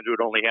lot of times we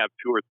would only have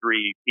 2 or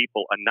 3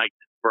 people a night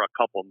for a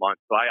couple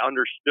months. So I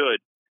understood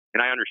and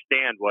I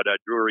understand what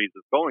Drurys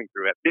is going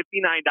through. At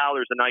 $59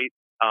 a night,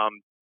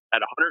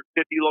 at 150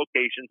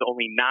 locations,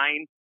 only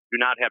 9 do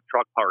not have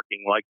truck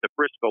parking. Like the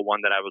Frisco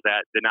one that I was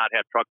at did not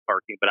have truck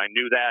parking, but I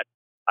knew that.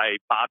 I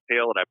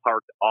bobtailed, I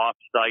parked off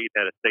site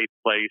at a safe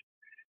place,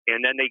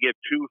 and then they give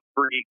 2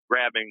 free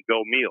grab and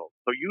go meals.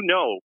 So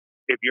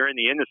if you're in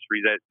the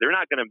industry that they're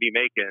not going to be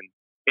making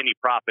any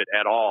profit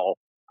at all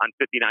on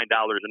 $59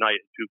 a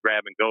night and 2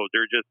 grab and goes.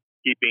 They're just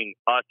keeping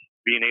us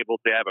being able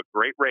to have a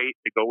great rate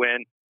to go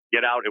in,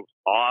 get out. It was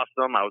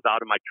awesome. I was out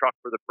of my truck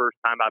for the first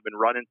time. I've been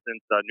running since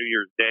New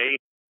Year's Day,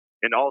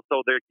 and also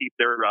they keep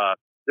their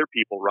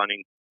people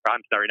running.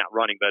 I'm sorry, not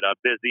running, but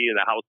busy, and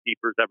the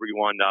housekeepers,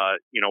 everyone,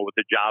 with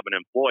a job and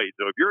employed.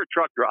 So if you're a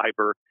truck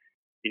driver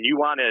and you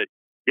want to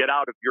get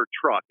out of your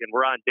truck, and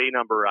we're on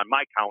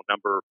my count,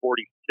 number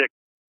 46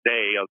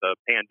 day of the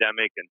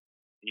pandemic, and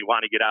you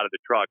want to get out of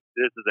the truck,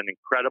 this is an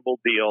incredible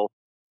deal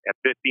at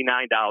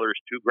 $59, 2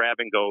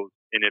 grab and goes.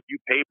 And if you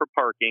pay for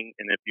parking,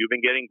 and if you've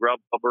been getting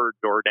Grubhub or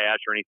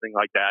DoorDash or anything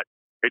like that,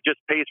 it just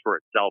pays for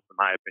itself, in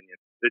my opinion.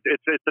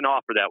 It's an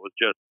offer that was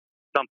just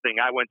something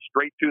I went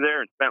straight to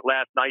there and spent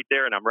last night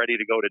there, and I'm ready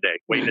to go today.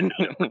 Waiting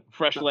at the ship.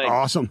 Fresh leg.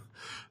 Awesome.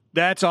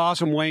 That's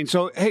awesome, Wayne.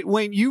 So, hey,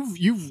 Wayne,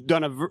 you've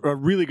done a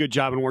really good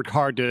job and worked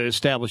hard to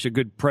establish a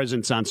good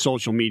presence on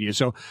social media.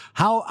 So,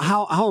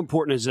 how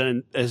important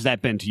has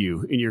that been to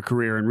you in your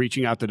career and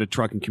reaching out to the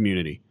trucking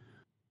community?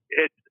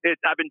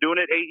 I've been doing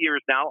it 8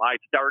 years now. I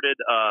started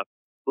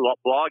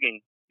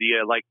blogging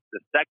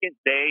the second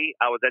day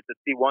I was at the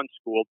C1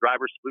 school.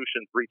 Driver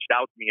Solutions reached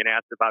out to me and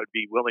asked if I would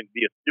be willing to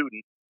be a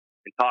student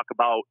and talk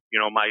about,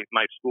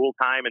 my school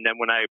time. And then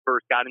when I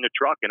first got in the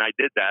truck, and I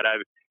did that,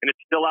 and it's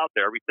still out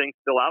there. Everything's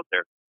still out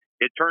there.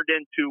 It turned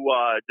into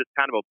just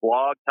kind of a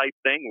blog type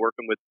thing,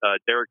 working with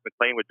Derek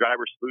McLean with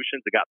Driver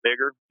Solutions. It got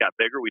bigger.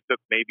 We took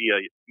maybe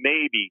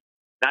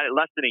not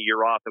less than a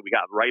year off, and we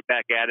got right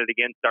back at it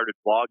again, started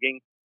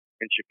blogging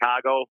in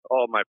Chicago.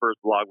 Oh, my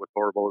first blog was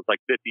horrible. It was like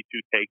 52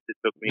 takes it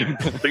took me.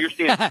 So you're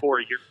seeing 4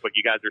 years what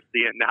you guys are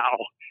seeing now.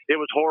 It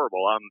was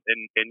horrible. I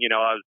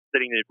was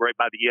sitting right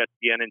by the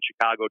ESPN in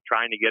Chicago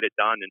trying to get it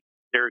done. And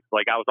Derek's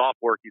like, I was off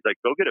work. He's like,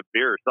 go get a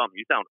beer or something.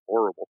 You sound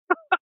horrible.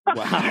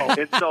 Wow.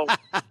 And so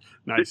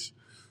nice.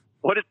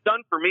 What it's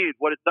done for me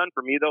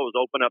though is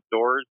open up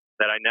doors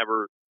that I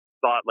never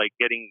thought, like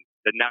getting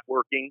the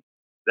networking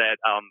that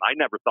I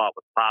never thought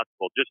was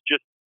possible.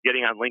 Just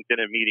getting on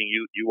LinkedIn and meeting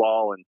you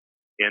all and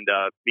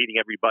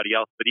meeting everybody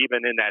else. But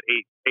even in that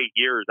eight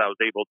years, I was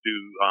able to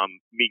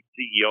meet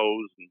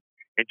CEOs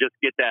and just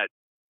get that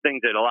thing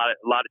that a lot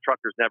of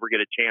truckers never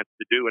get a chance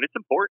to do. And it's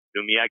important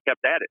to me. I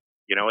kept at it.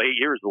 8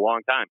 years is a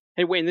long time.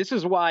 Hey, Wayne, this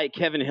is why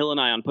Kevin Hill and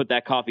I on Put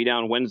That Coffee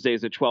Down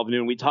Wednesdays at 12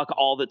 noon, we talk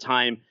all the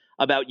time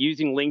about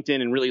using LinkedIn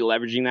and really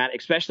leveraging that,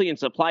 especially in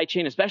supply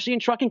chain, especially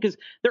in trucking, because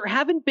there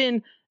haven't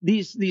been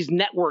these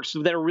networks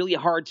that are really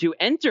hard to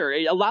enter.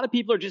 A lot of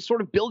people are just sort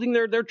of building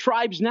their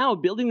tribes now,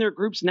 building their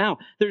groups now.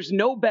 There's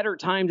no better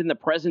time than the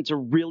present to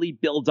really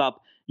build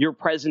up your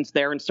presence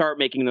there and start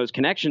making those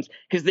connections,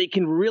 because they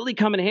can really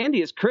come in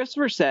handy, as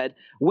Christopher said,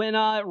 when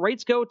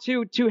rates go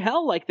to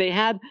hell like they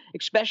had,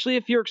 especially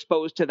if you're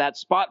exposed to that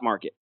spot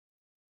market.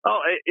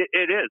 Oh,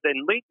 it is.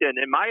 And LinkedIn,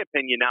 in my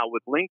opinion now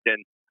with LinkedIn,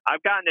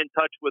 I've gotten in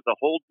touch with a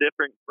whole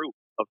different group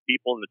of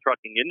people in the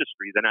trucking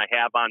industry than I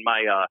have on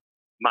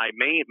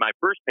my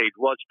first page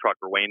was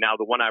Trucker Wayne. Now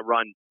the one I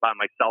run by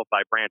myself,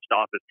 I branched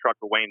off as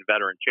Trucker Wayne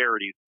Veteran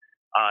Charities.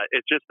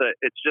 It's just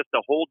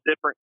a whole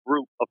different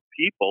group of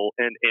people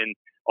and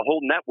a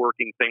whole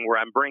networking thing where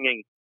I'm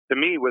bringing, to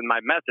me, with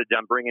my message,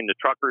 I'm bringing the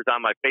truckers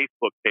on my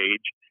Facebook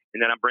page, and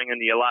then I'm bringing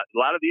a lot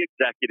of the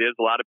executives,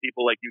 a lot of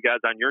people like you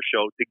guys on your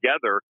show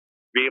together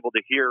to be able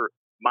to hear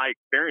my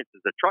experience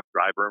as a truck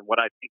driver and what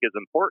I think is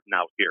important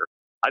out here.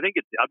 I think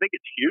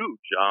it's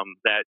huge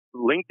that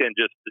LinkedIn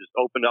just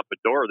opened up a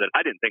door that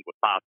I didn't think was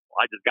possible.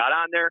 I just got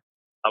on there.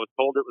 I was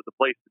told it was a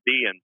place to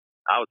be, and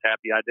I was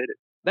happy I did it.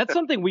 That's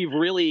something we've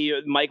really,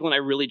 Michael and I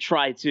really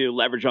try to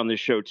leverage on this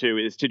show too,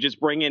 is to just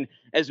bring in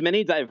as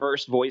many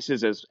diverse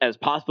voices as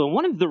possible. And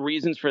one of the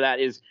reasons for that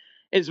is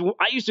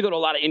I used to go to a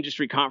lot of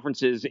industry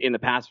conferences in the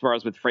past before I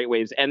was with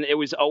FreightWaves, and it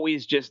was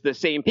always just the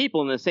same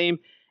people and the same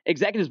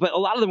executives, but a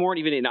lot of them weren't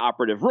even in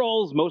operative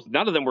roles.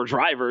 None of them were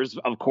drivers,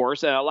 of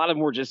course. A lot of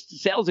them were just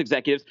sales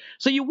executives.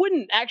 So you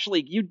wouldn't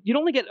actually, you'd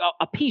only get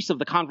a piece of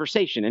the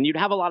conversation, and you'd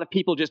have a lot of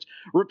people just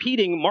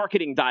repeating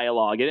marketing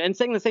dialogue and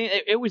saying the same.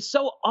 It was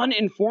so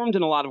uninformed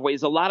in a lot of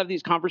ways, a lot of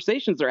these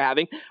conversations they're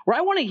having, where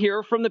I want to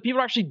hear from the people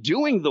who are actually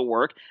doing the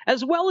work,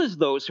 as well as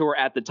those who are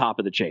at the top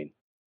of the chain.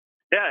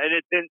 Yeah,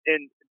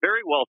 and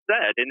very well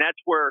said. And that's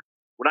where,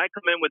 when I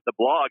come in with the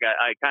blog,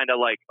 I kind of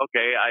like,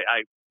 okay,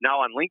 I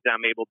now on LinkedIn,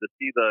 I'm able to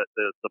see the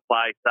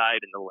supply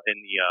side and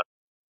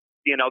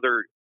seeing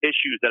other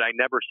issues that I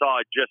never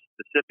saw just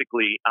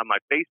specifically on my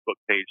Facebook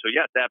page. So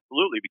yes,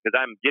 absolutely, because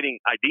I'm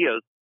getting ideas,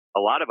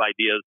 a lot of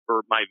ideas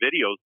for my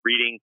videos,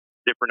 reading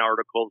different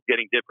articles,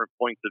 getting different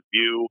points of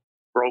view.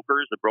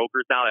 The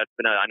brokers now, that's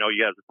been, I know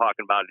you guys were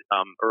talking about it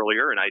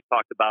earlier, and I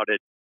talked about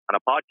it on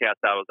a podcast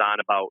I was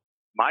on about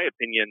my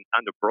opinion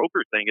on the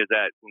broker thing is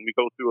that when we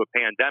go through a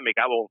pandemic,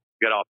 I won't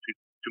get off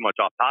too much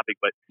off topic,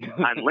 but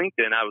on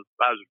LinkedIn, I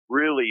was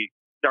really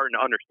starting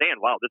to understand,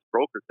 wow, this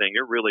broker thing,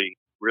 you're really,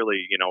 $1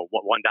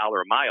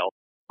 a mile.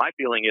 My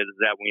feeling is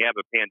that when we have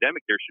a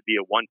pandemic, there should be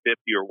a 150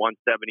 or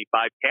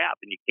 175 cap,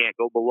 and you can't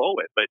go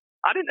below it. But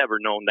I didn't ever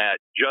known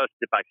that just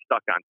if I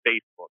stuck on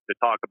Facebook to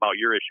talk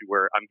about your issue,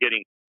 where I'm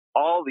getting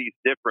all these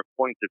different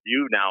points of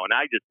view now. And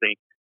I just think,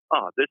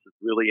 oh, this is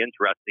really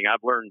interesting.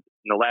 I've learned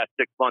in the last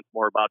 6 months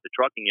more about the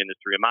trucking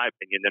industry, in my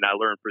opinion, than I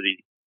learned for the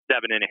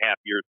 7.5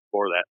 years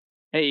before that.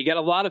 Hey, you got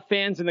a lot of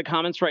fans in the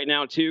comments right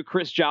now, too.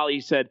 Chris Jolly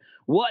said,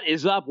 "What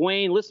is up,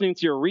 Wayne? Listening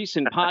to your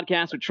recent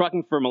podcast with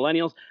Trucking for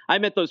Millennials. I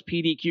met those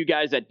PDQ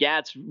guys at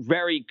GATS,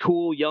 very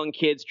cool young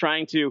kids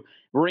trying to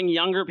bring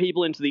younger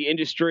people into the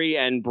industry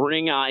and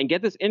bring and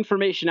get this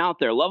information out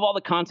there. Love all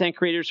the content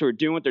creators who are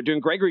doing what they're doing."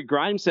 Gregory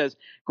Grimes says,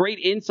 "Great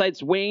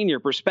insights, Wayne.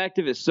 Your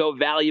perspective is so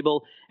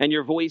valuable, and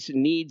your voice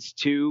needs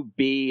to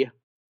be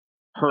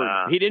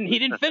heard." He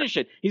didn't finish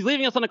it. He's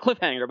leaving us on a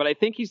cliffhanger, but I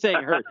think he's saying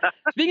heard.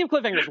 Speaking of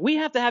cliffhangers, we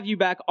have to have you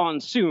back on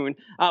soon.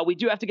 We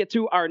do have to get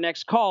to our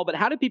next call, but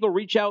how do people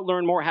reach out,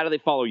 learn more? How do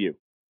they follow you?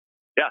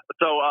 Yeah,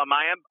 so I'm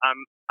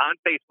on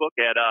Facebook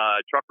at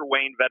Trucker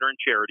Wayne Veteran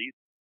Charities.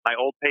 My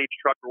old page,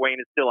 Trucker Wayne,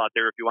 is still out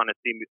there if you want to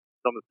see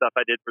some of the stuff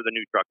I did for the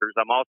new truckers.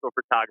 I'm also a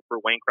photographer,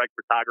 Wayne Craig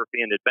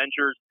Photography and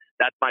Adventures.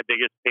 That's my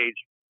biggest page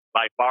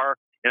by far.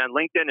 And on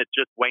LinkedIn, it's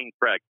just Wayne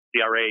Craig,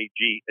 CRAG.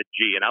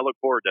 And I look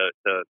forward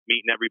to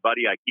meeting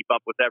everybody. I keep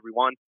up with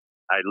everyone.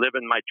 I live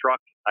in my truck.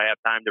 I have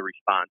time to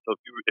respond. So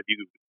if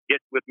you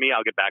get with me,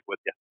 I'll get back with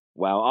you.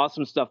 Wow,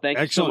 awesome stuff. Thank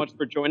you so much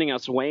for joining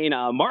us, Wayne.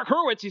 Mark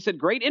Hurwitz, he said,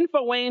 "Great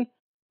info, Wayne.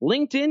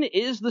 LinkedIn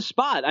is the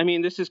spot." I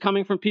mean, this is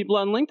coming from people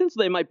on LinkedIn,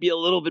 so they might be a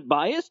little bit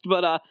biased,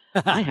 but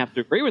I have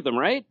to agree with them,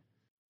 right?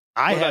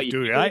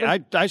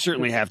 I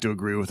certainly have to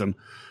agree with them.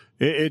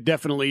 It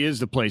definitely is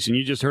the place, and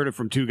you just heard it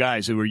from two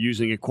guys who are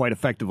using it quite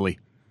effectively.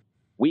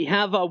 We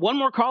have one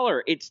more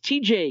caller. It's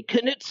TJ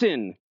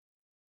Knutson.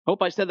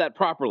 Hope I said that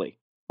properly.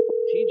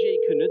 TJ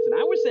Knutson.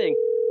 I was saying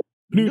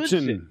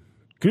Knutson.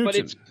 But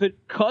it's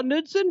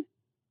Knutson?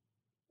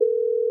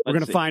 We're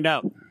going to find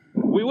out.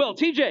 We will.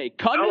 TJ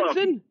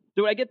Knutson?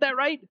 Did I get that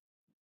right?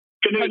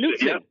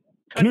 Knutson. Yeah.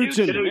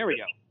 Knutson. There we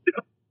go.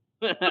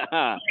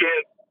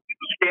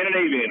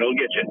 Scandinavian, it'll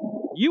get you.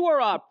 You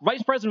are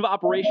Vice President of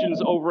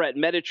Operations over at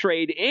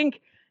Metatrade Inc.,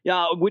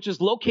 which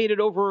is located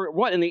over,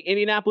 in the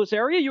Indianapolis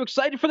area? You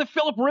excited for the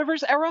Phillip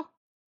Rivers era?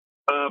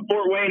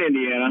 Fort Wayne,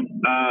 Indiana.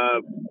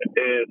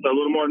 It's a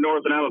little more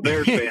north, and I'm a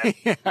Bears fan.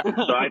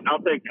 So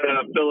I'll take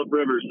Phillip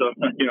Rivers,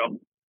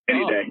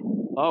 any day.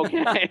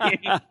 Okay.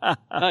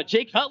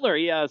 Jake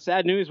Cutler,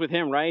 sad news with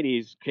him, right?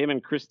 He's him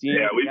and Christine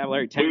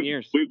Cavallari, 10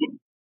 years.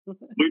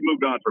 We've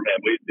moved on from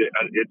him.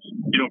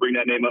 You don't bring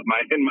that name up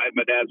in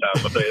my dad's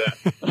house, I'll tell you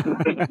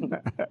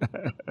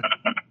that.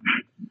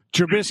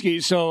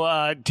 Trubisky, so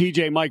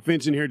TJ, Mike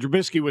Vincent here.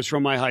 Trubisky was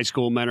from my high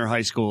school, Mentor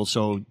High School,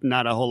 so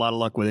not a whole lot of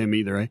luck with him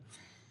either, eh?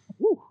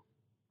 Woo.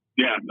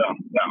 Yeah, no.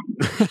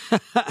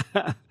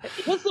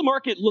 What's the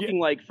market looking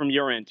like from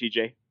your end,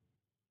 TJ?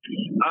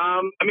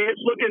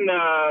 It's looking,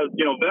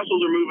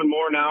 vessels are moving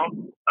more now.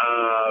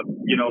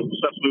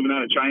 Stuff's moving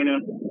out of China,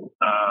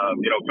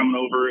 coming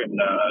over in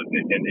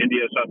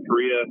India, South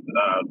Korea,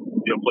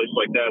 places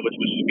like that, which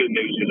is good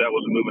news because that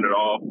wasn't moving at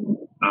all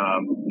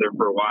there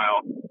for a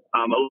while.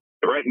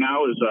 Right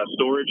now is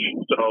storage.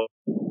 So,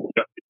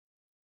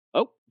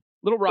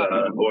 little rocky.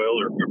 Oil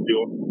or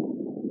fuel.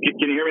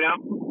 Can you hear me now?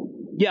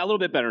 Yeah, a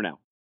little bit better now.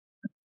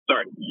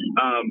 Sorry.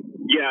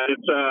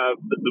 It's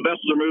the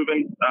vessels are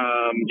moving,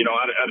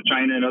 out of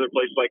China and other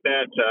places like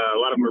that. A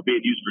lot of them are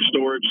being used for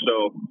storage.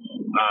 So,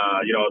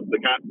 the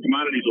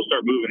commodities will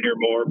start moving here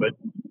more. But,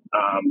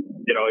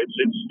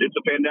 it's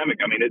a pandemic.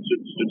 I mean, it's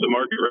a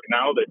market right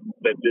now that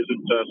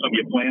isn't something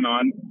you plan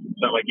on.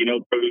 It's not like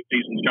produce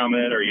season's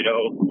coming or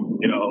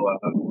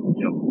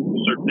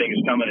certain things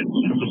coming. It's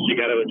just you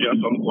got to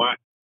adjust on the fly.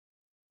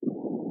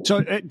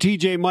 So,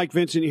 TJ, Mike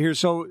Vincent here.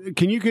 So,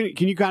 can you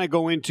kind of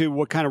go into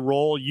what kind of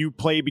role you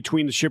play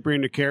between the shipper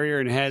and the carrier,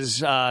 and has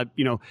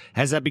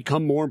that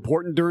become more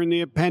important during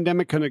the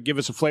pandemic? Kind of give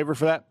us a flavor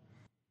for that.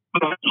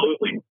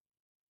 Absolutely,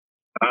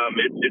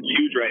 it's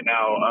huge right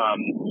now.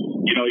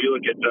 You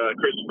look at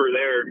Christopher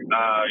there.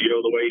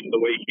 The way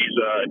he's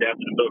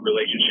adapted to build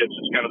relationships.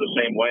 It's kind of the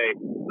same way.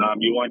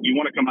 You want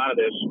to come out of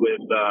this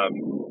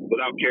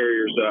without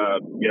carriers.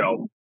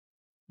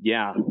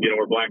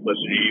 We're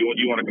blacklisted.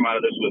 You want to come out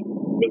of this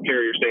with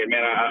carriers saying,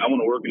 man, I want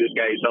to work with this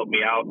guy. He's helped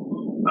me out.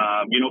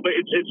 But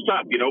it's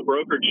tough,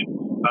 brokerage.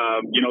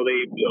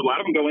 A lot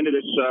of them go into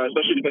this,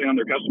 especially depending on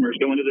their customers,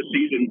 go into this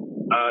season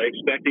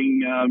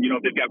expecting,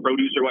 if they've got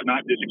produce or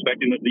whatnot, just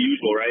expecting the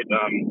usual, right?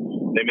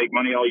 They make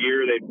money all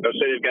year. They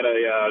say they've got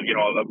a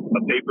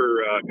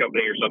paper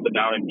company or something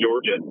down in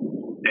Georgia,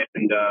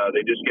 and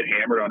they just get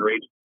hammered on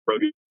rates for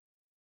produce.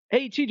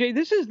 Hey, TJ,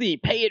 this is the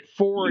Pay It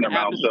Forward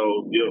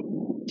episode.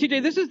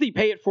 TJ, this is the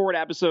Pay It Forward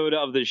episode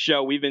of the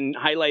show. We've been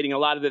highlighting a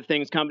lot of the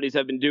things companies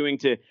have been doing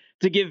to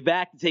give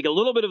back, to take a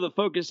little bit of the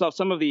focus off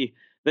some of the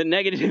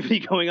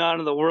negativity going on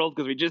in the world,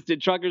 because we just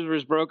did truckers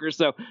versus brokers.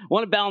 So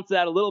want to balance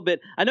that a little bit.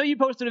 I know you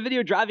posted a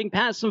video driving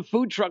past some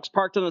food trucks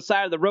parked on the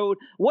side of the road.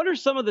 What are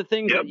some of the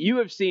things that you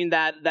have seen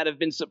that have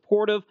been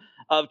supportive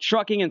of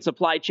trucking and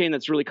supply chain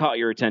that's really caught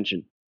your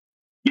attention?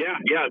 Yeah.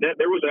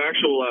 There was an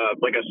actual,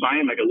 like a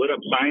sign, like a lit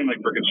up sign, like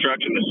for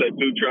construction that said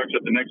food trucks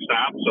at the next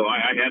stop. So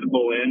I had to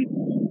pull in.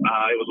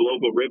 It was a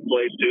local rib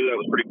place too. That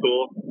was pretty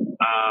cool.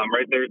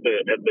 Right there at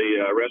the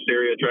rest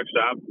area truck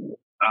stop.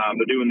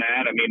 They're doing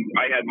that. I mean,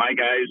 I had my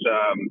guys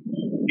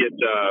get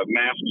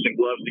masks and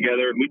gloves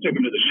together, and we took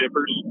them to the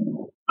shippers.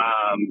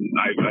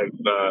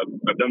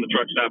 I've done the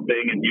truck stop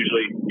thing, and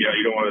usually,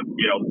 you don't want to,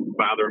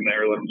 bother them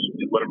there, let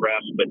them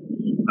rest, but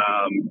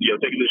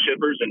take them to the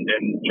shippers and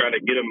try to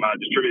get them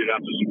distributed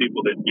out to some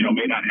people that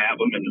may not have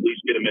them, and at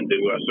least get them into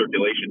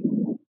circulation.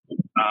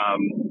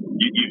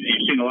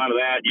 You've seen a lot of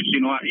that. You've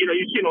seen a lot.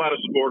 You've seen a lot of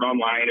support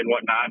online and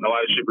whatnot, and a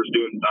lot of shippers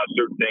doing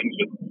certain things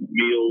with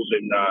meals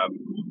and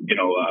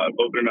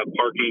opening up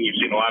parking. You've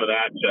seen a lot of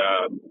that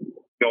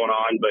going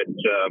on, but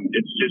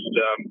it's just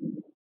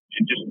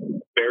it just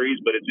varies.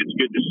 But it's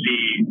good to see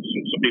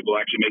some people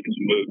actually making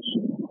some moves.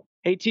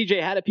 Hey,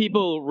 TJ, how do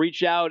people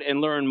reach out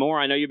and learn more?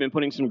 I know you've been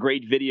putting some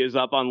great videos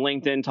up on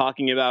LinkedIn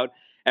talking about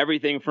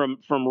everything from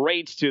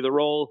rates to the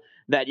role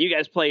that you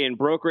guys play in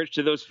brokerage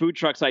to those food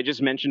trucks I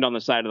just mentioned on the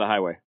side of the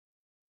highway.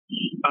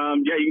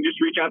 You can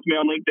just reach out to me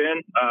on LinkedIn.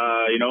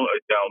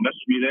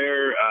 Message me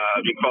there.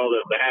 You can follow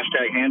the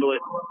hashtag handle it.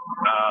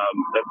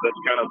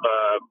 That's kind of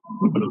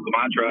the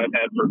mantra I've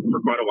had for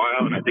quite a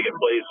while, and I think it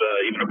plays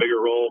even a bigger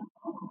role.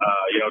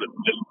 You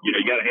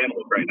got to handle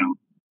it right now.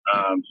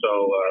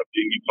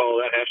 You can follow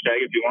that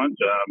hashtag if you want.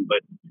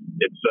 But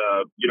it's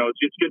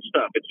it's good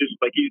stuff. It's just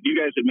like you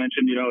guys had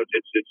mentioned.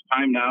 It's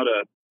time now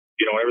to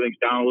everything's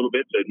down a little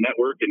bit, to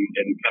network and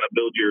kind of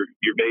build your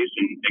base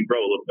and grow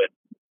a little bit.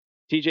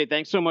 TJ,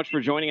 thanks so much for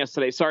joining us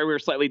today. Sorry we were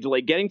slightly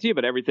delayed getting to you,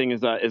 but everything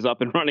is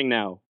up and running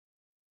now.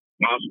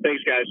 Awesome.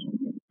 Thanks, guys.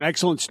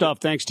 Excellent stuff.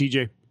 Thanks,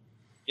 TJ.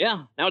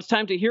 Yeah. Now it's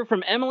time to hear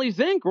from Emily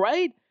Zink,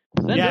 right?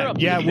 We're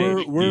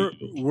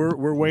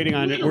waiting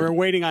on it. We're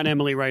waiting on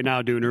Emily right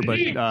now, Dooner, but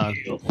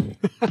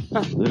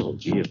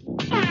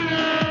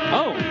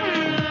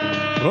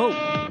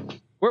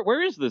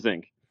Where is the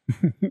Zink?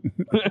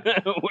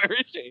 Where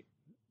is she?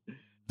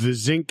 The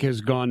Zink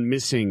has gone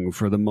missing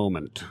for the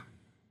moment.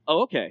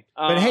 Oh, okay.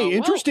 But hey,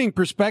 interesting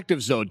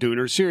perspectives, though,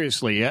 Dooner.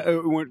 Seriously,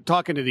 we're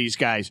talking to these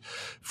guys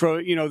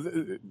from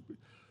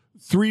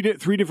three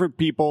different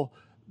people,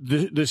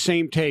 the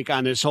same take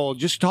on this whole.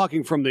 Just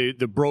talking from the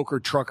broker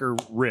trucker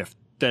rift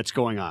that's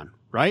going on,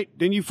 right?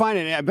 Then you find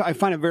it. I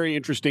find it very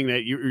interesting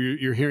that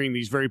you're hearing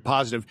these very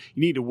positive.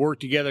 You need to work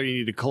together.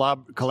 You need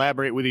to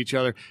collaborate with each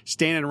other.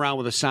 Standing around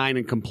with a sign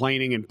and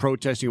complaining and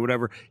protesting or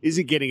whatever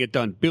isn't getting it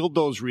done. Build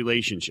those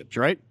relationships,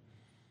 right?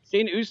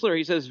 Shane Usler,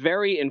 he says,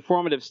 very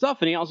informative stuff.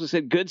 And he also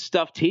said, good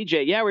stuff,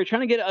 TJ. Yeah, we're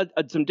trying to get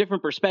some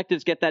different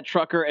perspectives, get that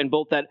trucker and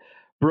both that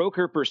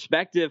broker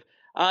perspective.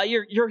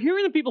 You're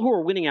hearing the people who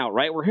are winning out,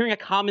 right? We're hearing a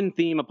common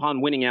theme upon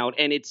winning out.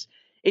 And it's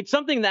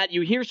something that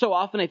you hear so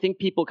often. I think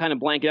people kind of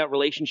blank it out,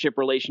 relationship.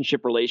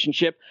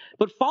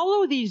 But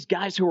follow these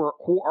guys who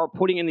are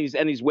putting in these,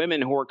 and these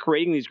women who are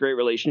creating these great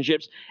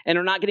relationships and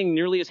are not getting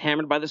nearly as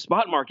hammered by the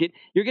spot market.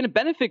 You're going to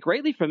benefit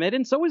greatly from it,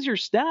 and so is your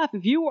staff.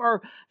 If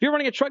you're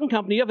running a trucking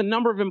company, you have a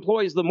number of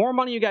employees. The more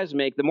money you guys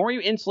make, the more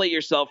you insulate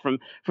yourself from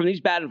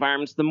these bad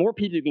environments, the more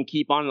people you can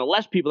keep on, and the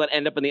less people that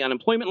end up in the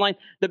unemployment line,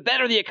 the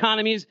better the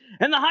economy is,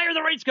 and the higher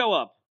the rates go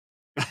up.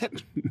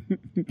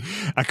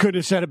 I couldn't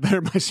have said it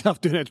better myself,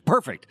 dude. It's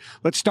perfect.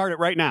 Let's start it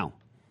right now.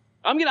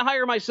 I'm going to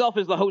hire myself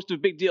as the host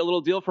of Big Deal,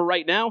 Little Deal for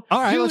right now.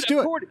 All right, let's do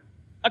it.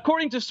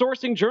 According to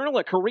Sourcing Journal,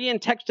 a Korean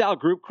textile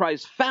group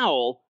cries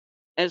foul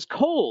as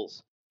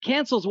Kohl's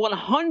cancels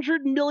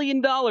 $100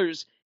 million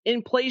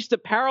in placed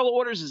apparel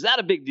orders. Is that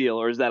a big deal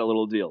or is that a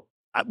little deal?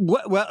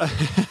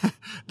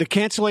 The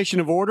cancellation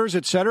of orders,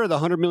 et cetera, the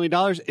 $100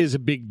 million is a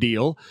big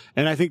deal.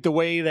 And I think the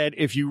way that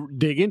if you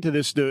dig into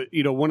this,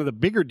 one of the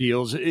bigger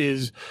deals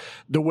is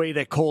the way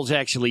that Kohl's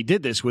actually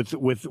did this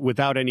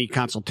without any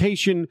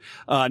consultation,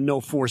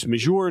 no force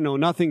majeure, no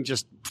nothing,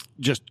 just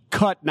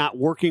cut, not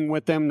working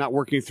with them, not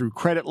working through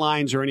credit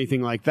lines or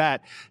anything like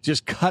that.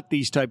 Just cut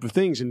these type of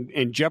things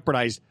and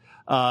jeopardize,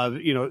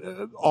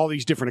 all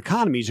these different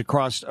economies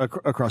across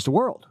the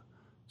world.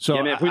 So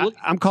yeah, man,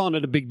 I'm calling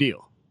it a big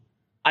deal.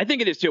 I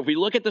think it is too. If we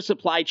look at the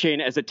supply chain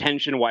as a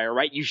tension wire,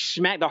 right?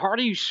 The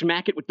harder you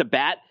smack it with the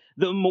bat,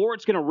 the more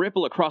it's going to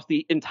ripple across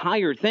the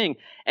entire thing.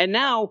 And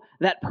now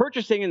that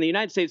purchasing in the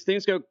United States,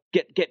 things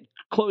get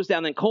closed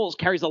down, then Kohl's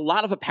carries a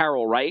lot of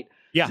apparel, right?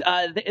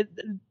 Yeah.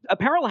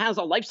 Apparel has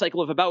a life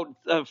cycle of about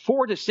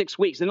 4 to 6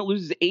 weeks, and it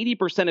loses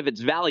 80% of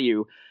its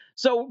value.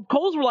 So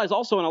Kohl's relies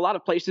also on a lot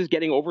of places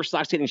getting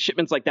overstocks, getting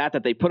shipments like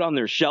that they put on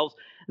their shelves.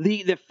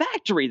 The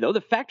factory, though,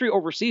 the factory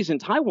overseas in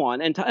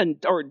Taiwan,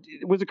 or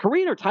was it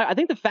Korean or Taiwan? I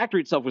think the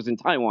factory itself was in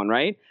Taiwan,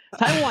 right?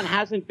 Taiwan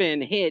hasn't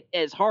been hit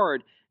as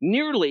hard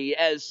nearly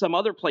as some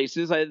other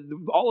places.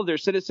 All of their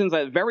citizens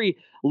have a very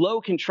low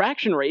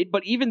contraction rate,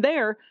 but even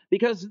there,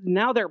 because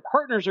now their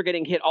partners are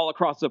getting hit all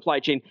across the supply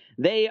chain,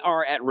 they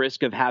are at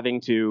risk of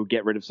having to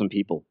get rid of some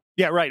people.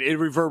 Yeah, right. It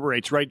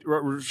reverberates right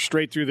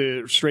straight through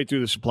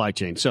the supply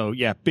chain. So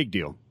yeah, big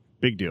deal.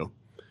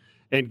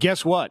 And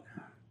guess what?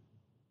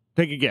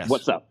 Take a guess.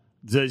 What's up?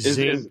 The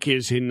zinc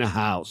is in the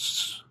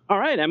house. All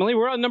right, Emily,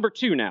 we're on number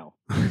 2 now.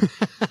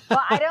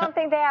 Well, I don't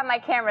think they have my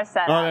camera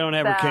set up. They don't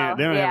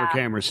have her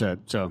camera set.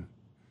 So.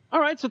 All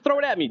right, so throw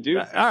it at me, dude.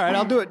 All right,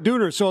 I'll do it.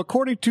 Dooner. So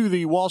according to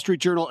the Wall Street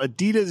Journal,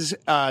 Adidas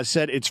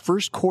said its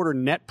first quarter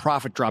net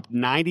profit dropped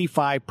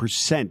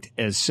 95%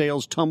 as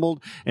sales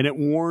tumbled, and it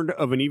warned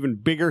of an even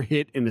bigger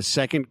hit in the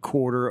second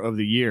quarter of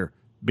the year.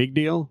 Big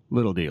deal?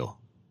 Little deal?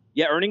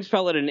 Yeah, earnings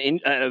fell at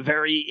a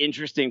very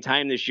interesting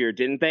time this year,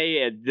 didn't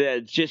they?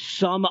 Just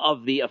some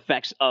of the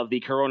effects of the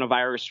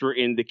coronavirus were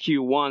in the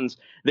Q1s.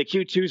 The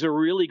Q2s are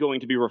really going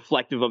to be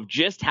reflective of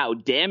just how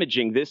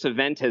damaging this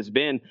event has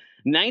been.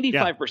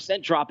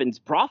 95% drop in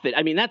profit.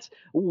 I mean, that's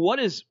what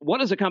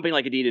does a company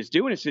like Adidas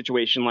do in a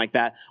situation like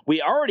that?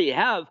 We already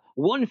have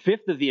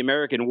 1/5 of the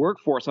American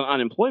workforce on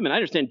unemployment. I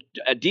understand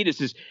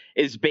Adidas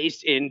is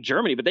based in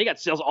Germany, but they got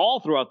sales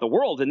all throughout the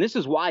world, and this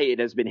is why it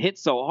has been hit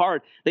so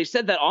hard. They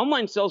said that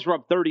online sales were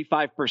up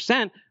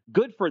 35%.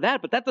 Good for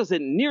that, but that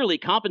doesn't nearly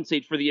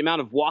compensate for the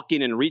amount of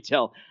walk-in and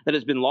retail that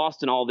has been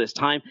lost in all this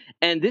time.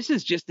 And this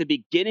is just the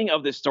beginning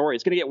of the story.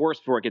 It's going to get worse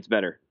before it gets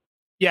better.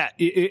 Yeah,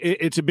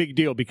 it's a big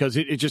deal because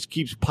it just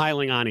keeps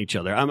piling on each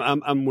other.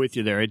 I'm with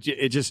you there. It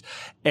just,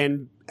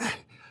 and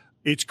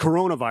it's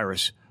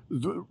coronavirus.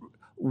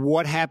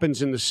 What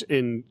happens in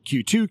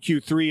Q2,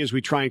 Q3 as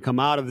we try and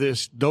come out of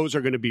this? Those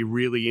are going to be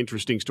really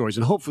interesting stories,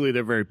 and hopefully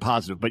they're very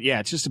positive. But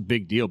yeah, it's just a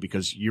big deal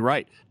because you're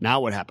right.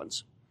 Now what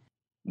happens?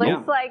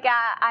 Looks like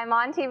I'm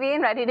on TV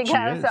and ready to go.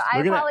 So I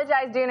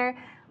apologize, Dooner.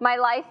 My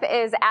life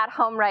is at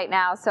home right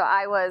now, so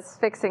I was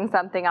fixing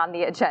something on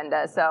the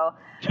agenda. So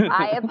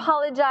I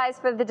apologize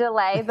for the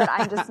delay, but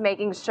I'm just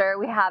making sure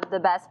we have the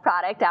best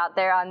product out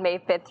there on May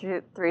 5th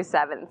through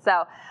 7th.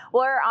 So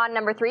we're on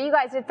number 3. You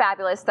guys did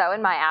fabulous, though,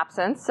 in my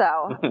absence,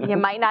 so you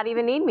might not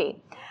even need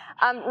me.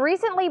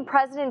 Recently,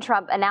 President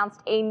Trump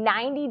announced a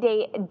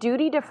 90-day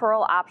duty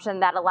deferral option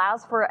that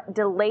allows for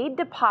delayed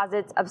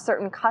deposits of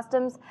certain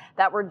customs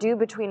that were due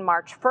between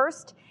March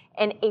 1st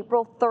and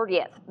April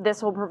 30th.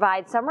 This will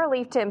provide some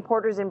relief to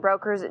importers and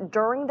brokers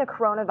during the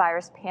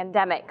coronavirus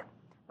pandemic.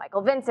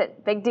 Michael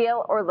Vincent, big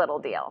deal or little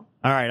deal?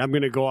 All right, I'm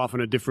going to go off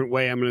in a different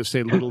way. I'm going to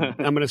say little. I'm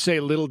going to say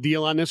little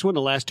deal on this one.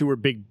 The last two were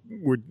big.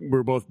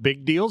 We're both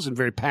big deals and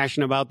very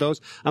passionate about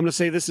those. I'm going to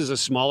say this is a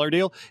smaller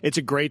deal. It's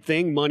a great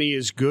thing. Money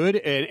is good,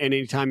 and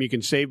anytime you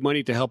can save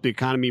money to help the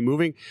economy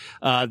moving,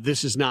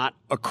 this is not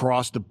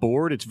across the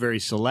board. It's very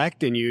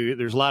select, and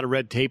there's a lot of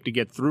red tape to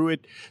get through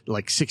it,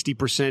 like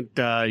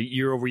 60%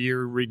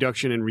 year-over-year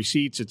reduction in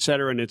receipts, et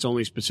cetera, and it's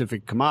only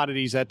specific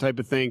commodities, that type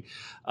of thing,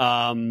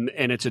 and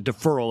it's a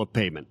deferral of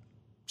payment.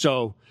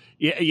 So,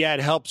 yeah, it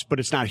helps, but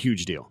it's not a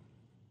huge deal.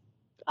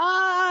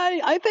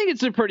 I think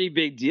it's a pretty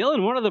big deal.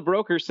 And one of the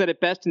brokers said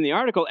it best in the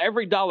article.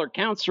 Every dollar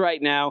counts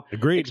right now.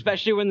 Agreed.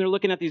 Especially when they're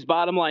looking at these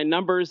bottom line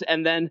numbers.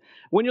 And then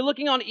when you're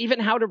looking on even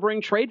how to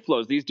bring trade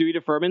flows, these duty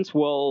deferments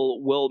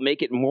will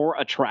make it more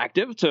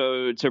attractive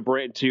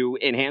to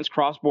enhance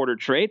cross-border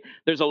trade.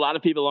 There's a lot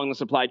of people along the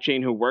supply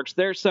chain who works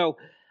there. So,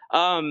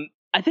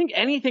 I think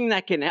anything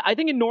that I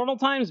think in normal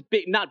times,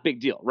 not big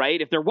deal, right?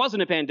 If there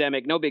wasn't a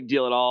pandemic, no big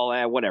deal at all,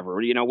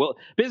 whatever.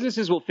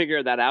 Businesses will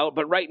figure that out.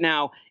 But right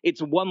now,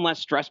 it's one less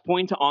stress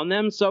point on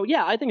them. So,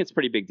 yeah, I think it's a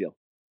pretty big deal.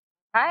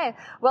 All right.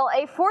 Well,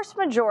 a force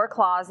majeure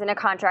clause in a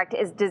contract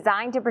is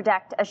designed to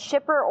protect a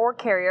shipper or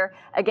carrier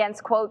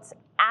against, quotes,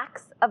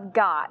 acts of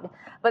God.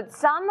 But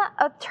some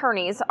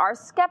attorneys are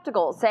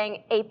skeptical,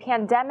 saying a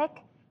pandemic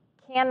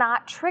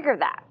cannot trigger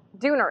that.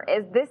 Dooner,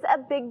 is this a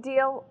big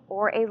deal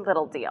or a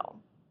little deal?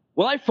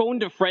 Well, I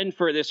phoned a friend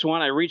for this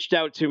one. I reached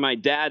out to my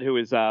dad, who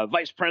is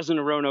vice president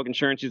of Roanoke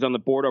Insurance. He's on the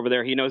board over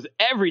there. He knows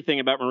everything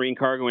about marine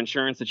cargo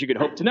insurance that you could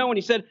hope to know. And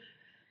he said,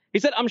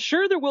 I'm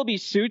sure there will be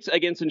suits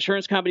against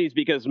insurance companies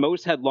because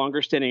most had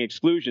longer standing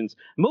exclusions.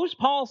 Most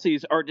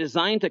policies are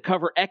designed to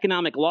cover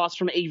economic loss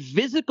from a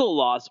physical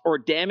loss or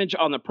damage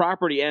on the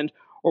property end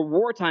or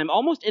wartime,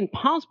 almost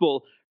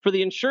impossible for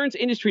the insurance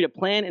industry to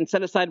plan and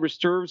set aside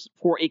reserves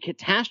for a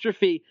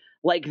catastrophe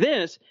like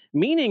this,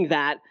 meaning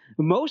that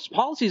most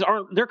policies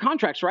they're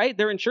contracts, right?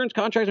 They're insurance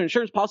contracts or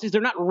insurance policies.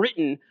 They're not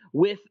written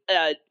with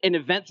an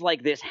event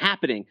like this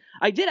happening.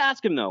 I did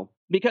ask him, though,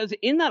 because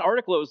in that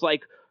article, it was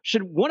like,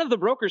 one of the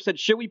brokers said,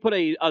 should we put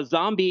a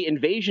zombie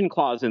invasion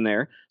clause in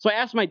there? So I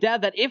asked my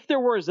dad that if there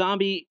were a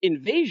zombie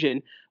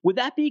invasion, would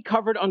that be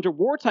covered under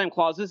wartime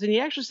clauses? And he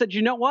actually said,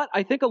 you know what?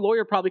 I think a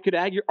lawyer probably could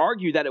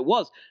argue that it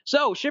was.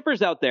 So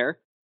shippers out there,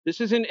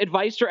 this isn't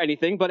advice or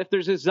anything, but if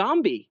there's a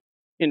zombie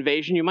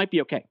invasion, you might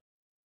be okay.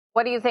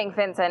 What do you think,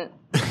 Vincent?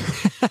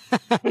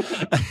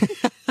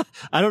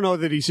 I don't know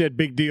that he said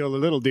big deal or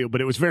little deal,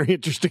 but it was very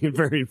interesting and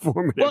very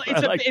informative. Well,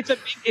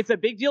 it's a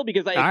big deal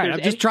because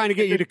I'm just trying to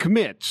get you to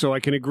commit so I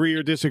can agree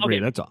or disagree.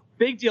 Okay, that's all.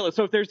 Big deal.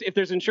 So if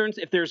there's insurance,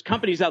 if there's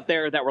companies out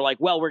there that were like,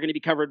 well, we're going to be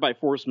covered by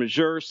force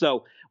majeure,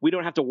 so we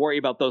don't have to worry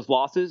about those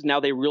losses. Now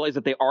they realize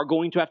that they are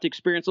going to have to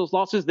experience those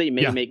losses. They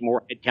may make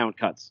more headcount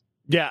cuts.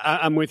 Yeah,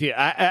 I'm with you.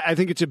 I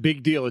think it's a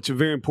big deal. It's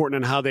very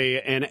important on how they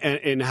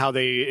and how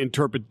they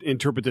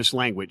interpret this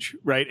language,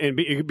 right? And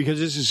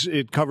because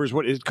it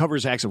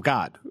covers acts of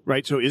God,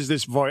 right? So is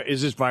this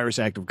virus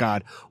act of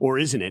God or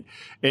isn't it?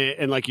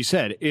 And like you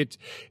said, it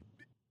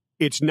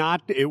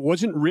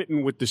wasn't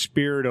written with the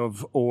spirit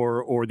of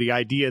or the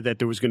idea that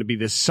there was going to be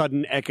this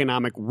sudden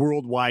economic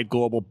worldwide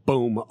global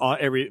boom,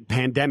 every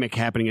pandemic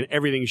happening and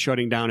everything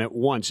shutting down at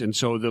once. And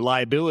so the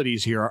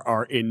liabilities here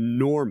are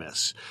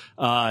enormous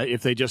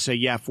if they just say,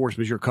 yeah, force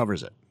majeure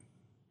covers it.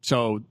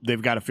 So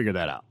they've got to figure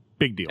that out.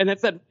 Big deal. And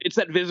it's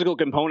that physical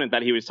component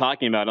that he was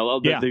talking about.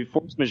 The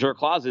force majeure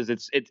clauses.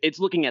 It's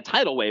looking at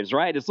tidal waves,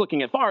 right? It's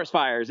looking at forest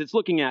fires. It's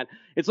looking at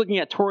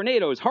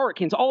tornadoes,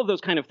 hurricanes, all of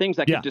those kind of things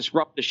that could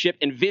disrupt the ship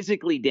and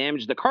physically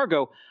damage the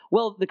cargo.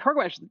 Well, the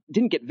cargo actually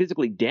didn't get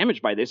physically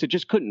damaged by this. It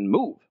just couldn't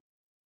move.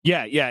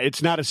 Yeah.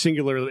 It's not a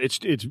singular.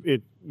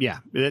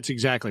 That's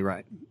exactly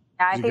right.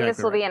 I think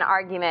this will be an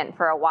argument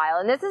for a while.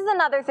 And this is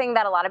another thing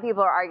that a lot of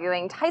people are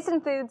arguing.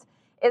 Tyson Foods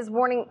is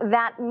warning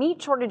that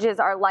meat shortages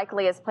are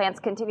likely as plants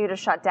continue to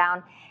shut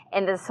down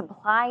and the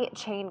supply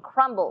chain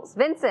crumbles.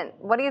 Vincent,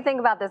 what do you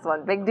think about this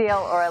one? Big deal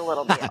or a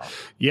little deal?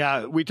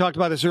 Yeah, we talked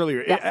about this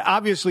earlier. Yes.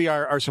 Obviously,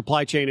 our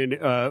supply chain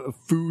and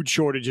food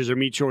shortages or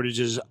meat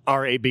shortages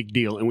are a big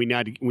deal, and we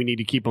need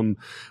to keep them.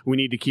 We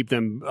need to keep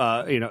them.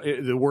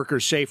 The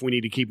workers safe. We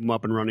need to keep them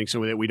up and running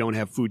so that we don't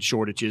have food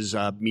shortages,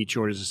 meat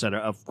shortages, et cetera.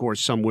 Of course,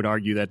 some would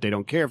argue that they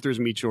don't care if there's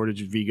meat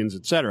shortages, vegans,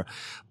 et cetera.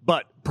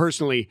 But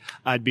personally,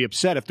 I'd be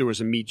upset if there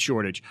was a meat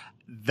shortage.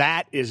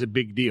 That is a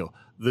big deal.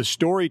 The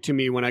story to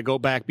me, when I go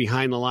back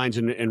behind the lines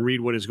and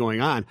read what is going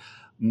on,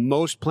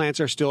 most plants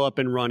are still up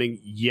and running.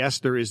 Yes,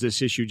 there is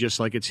this issue just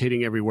like it's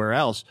hitting everywhere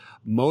else.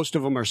 Most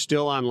of them are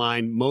still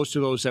online. Most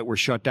of those that were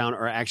shut down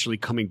are actually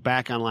coming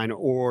back online or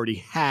already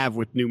have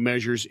with new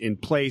measures in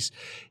place.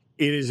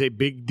 It is a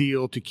big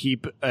deal to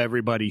keep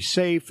everybody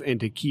safe and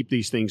to keep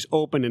these things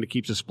open and to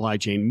keep the supply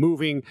chain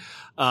moving.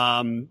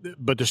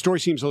 But the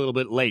story seems a little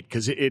bit late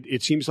because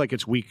it seems like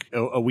it's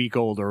a week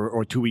old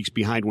or 2 weeks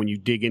behind when you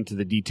dig into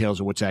the details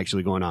of what's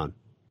actually going on.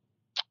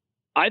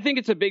 I think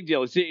it's a big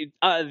deal. See,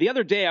 the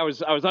other day I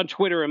was on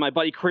Twitter and my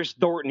buddy Chris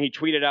Thornton, he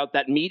tweeted out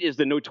that meat is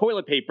the new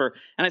toilet paper.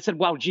 And I said,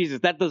 wow, Jesus,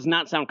 that does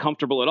not sound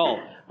comfortable at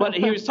all. But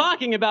he was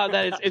talking about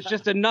that it's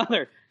just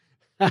another...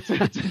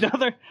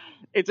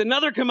 It's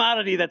another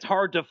commodity that's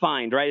hard to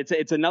find, right?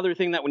 It's another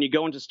thing that when you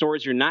go into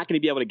stores, you're not going to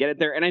be able to get it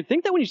there. And I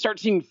think that when you start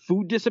seeing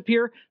food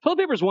disappear, toilet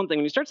paper is one thing.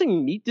 When you start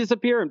seeing meat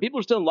disappear and people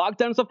are still in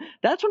lockdown and stuff,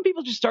 that's when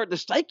people just start the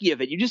psyche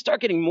of it. You just start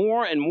getting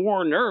more and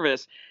more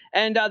nervous.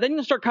 And then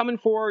you'll start coming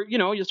for,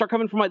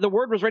 the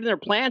word was right in there,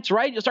 plants,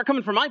 right? You'll start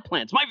coming for my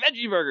plants, my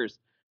veggie burgers.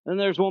 And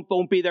theirs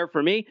won't be there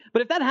for me.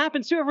 But if that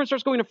happens too, everyone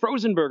starts going to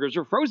frozen burgers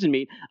or frozen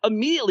meat,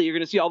 immediately you're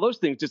going to see all those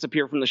things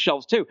disappear from the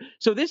shelves too.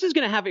 So this is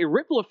going to have a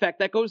ripple effect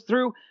that goes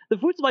through the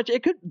food supply chain.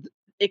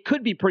 It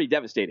could be pretty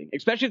devastating,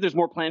 especially if there's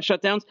more plant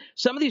shutdowns.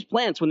 Some of these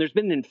plants, when there's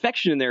been an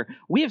infection in there,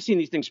 we have seen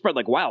these things spread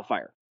like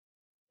wildfire.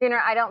 Gunnar,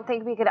 I don't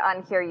think we could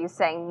unhear you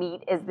saying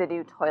meat is the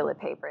new toilet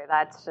paper.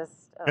 That's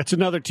just... That's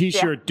another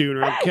T-shirt, Gunnar.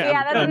 That's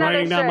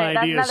another shirt.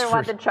 That's another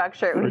Want the Truck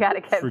shirt. We got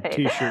to get paid.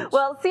 T-shirts.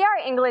 Well, CR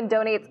England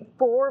donates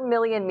 4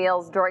 million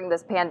meals during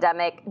this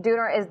pandemic.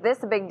 Gunnar, is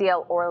this a big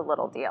deal or a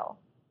little deal?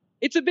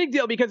 It's a big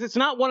deal because it's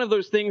not one of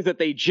those things that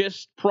they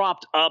just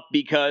propped up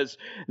because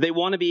they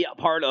want to be a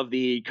part of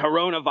the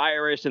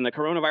coronavirus and the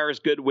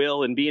coronavirus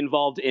goodwill and be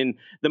involved in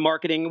the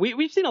marketing.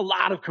 We've seen a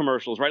lot of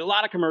commercials, right? A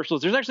lot of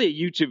commercials. There's actually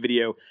a YouTube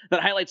video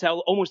that highlights how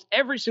almost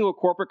every single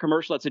corporate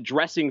commercial that's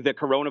addressing the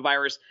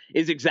coronavirus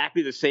is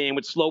exactly the same,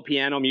 with slow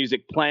piano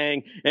music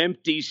playing,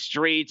 empty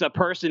streets, a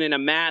person in a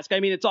mask. I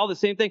mean, it's all the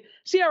same thing.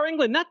 CR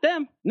England, not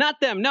them.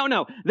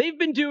 No. They've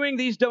been doing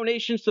these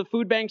donations to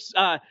food banks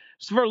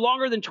for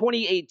longer than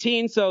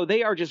 2018, so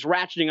they are just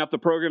ratcheting up the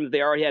program that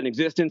they already had in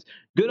existence.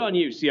 Good on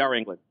you, CR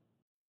England.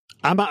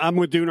 I'm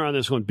with Gunnar on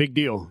this one. Big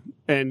deal,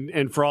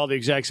 and for all the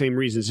exact same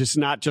reasons. It's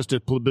not just a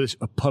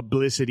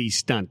publicity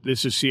stunt.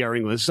 This is CR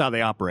England. This is how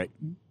they operate.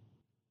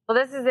 Well,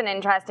 this is an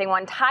interesting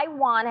one.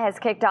 Taiwan has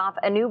kicked off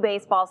a new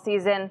baseball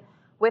season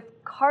with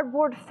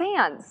cardboard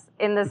fans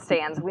in the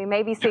stands. We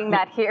may be seeing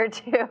that here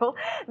too.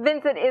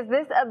 Vincent, is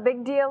this a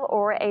big deal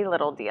or a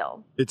little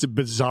deal? It's a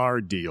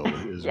bizarre deal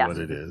is what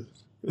it is.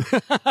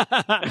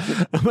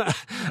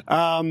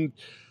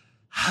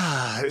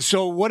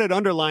 So what it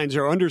underlines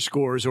or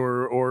underscores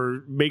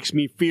or makes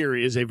me fear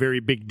is a very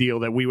big deal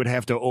that we would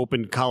have to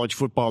open college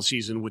football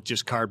season with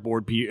just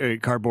cardboard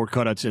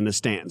cutouts in the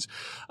stands.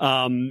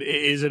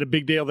 Is it a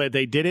big deal that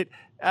they did it?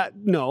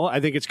 No, I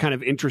think it's kind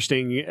of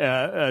interesting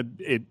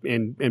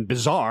and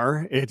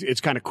bizarre.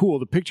 It's kind of cool.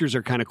 The pictures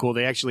are kind of cool.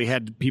 They actually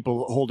had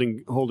people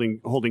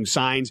holding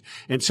signs,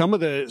 and some of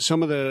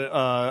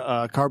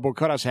the cardboard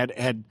cutouts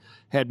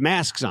had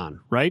masks on,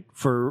 right,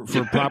 for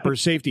proper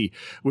safety,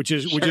 which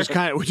is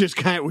kind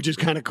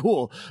of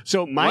cool.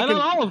 So why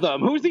not all of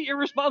them? Who's the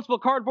irresponsible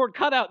cardboard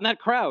cutout in that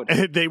crowd?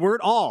 They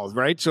weren't all,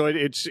 right. So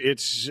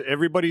it's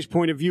everybody's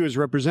point of view is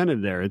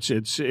represented there. It's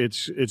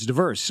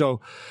diverse.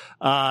 So,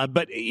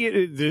 but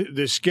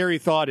the scary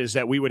thought is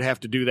that we would have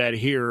to do that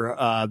here.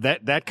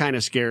 That kind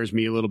of scares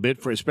me a little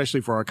bit,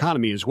 especially for our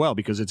economy as well,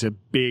 because it's a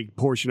big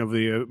portion of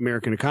the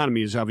American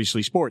economy is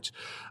obviously sports.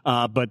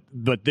 But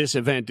this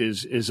event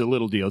is a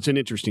little deal. It's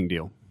an interesting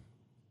deal.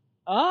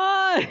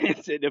 I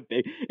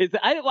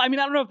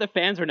don't know if the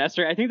fans are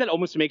necessary. I think that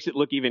almost makes it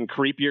look even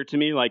creepier to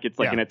me. Like it's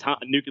like a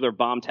nuclear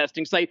bomb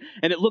testing site,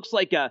 and it looks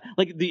like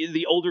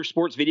the older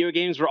sports video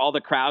games where all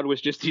the crowd was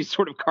just these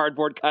sort of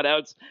cardboard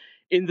cutouts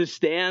in the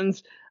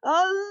stands.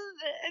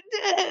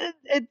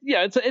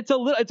 It's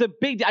a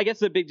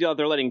big deal.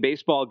 They're letting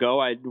baseball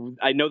go. I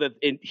know that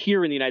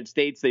here in the United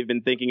States, they've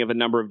been thinking of a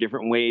number of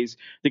different ways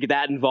to get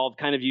that involved,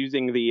 kind of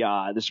using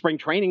the spring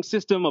training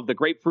system of the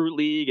Grapefruit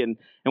League and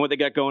what they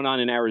got going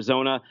on in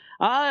Arizona.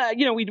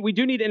 We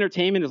do need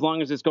entertainment as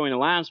long as it's going to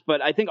last.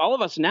 But I think all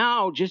of us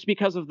now, just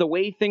because of the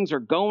way things are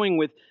going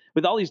with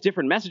all these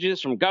different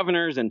messages from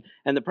governors and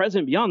the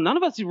president beyond, none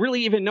of us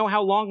really even know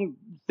how long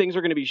things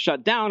are going to be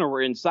shut down or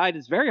we're inside.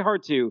 It's very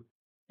hard to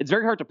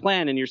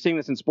plan, and you're seeing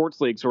this in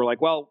sports leagues. So we're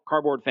like, well,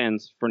 cardboard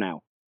fans for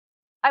now.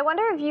 I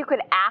wonder if you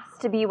could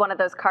ask to be one of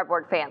those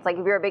cardboard fans. Like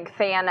if you're a big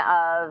fan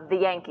of the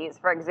Yankees,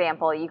 for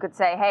example, you could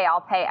say, hey,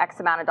 I'll pay X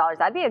amount of dollars.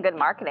 That'd be a good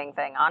marketing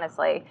thing,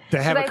 honestly.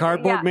 To have a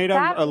cardboard made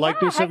of a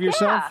likeness of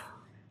yourself? Yeah.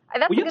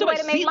 That's a good way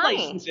to make money.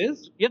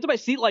 Licenses. You have to buy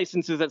seat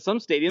licenses at some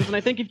stadiums, and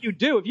I think if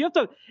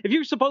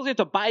you supposedly have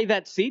to buy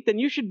that seat, then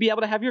you should be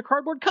able to have your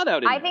cardboard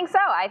cutout in I think so.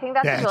 I think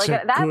that's really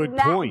good.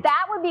 Point.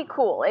 That would be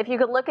cool. If you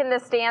could look in the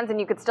stands and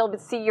you could still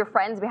see your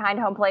friends behind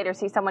home plate or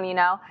see someone you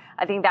know,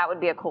 I think that would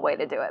be a cool way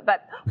to do it.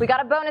 But we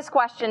got a bonus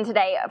question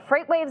today.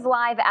 FreightWaves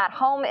Live at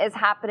Home is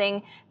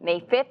happening May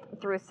 5th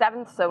through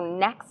 7th, so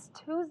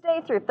next Tuesday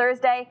through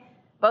Thursday.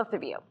 Both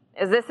of you.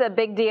 Is this a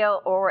big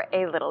deal or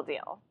a little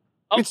deal?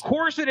 Of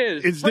course it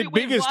is. It's the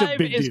biggest of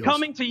big deals. Is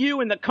coming to you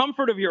in the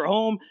comfort of your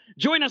home.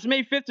 Join us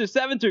May 5th to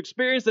 7th to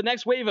experience the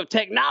next wave of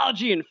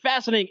technology and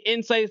fascinating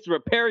insights to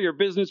prepare your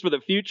business for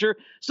the future.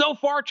 So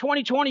far,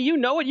 2020, you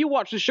know it. You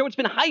watch the show. It's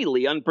been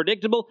highly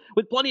unpredictable,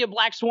 with plenty of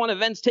Black Swan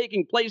events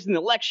taking place in the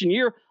election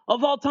year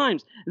of all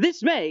times.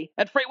 This May,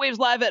 at FreightWaves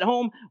Live at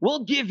Home,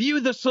 we'll give you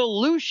the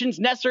solutions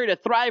necessary to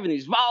thrive in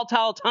these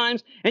volatile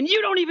times, and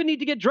you don't even need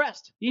to get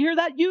dressed. You hear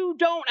that? You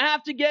don't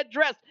have to get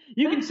dressed.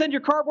 You can send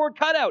your cardboard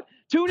cutout.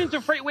 Tune into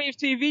FreightWaves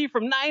TV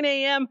from 9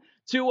 a.m.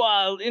 to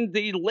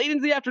late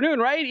into the afternoon,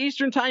 right?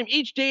 Eastern time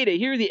each day to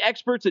hear the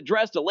experts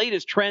address the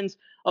latest trends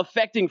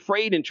affecting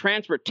freight and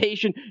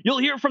transportation. You'll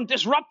hear from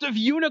disruptive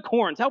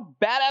unicorns. How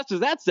badass does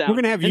that sound? We're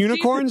going to have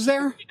unicorns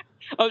there?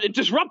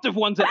 Disruptive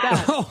ones at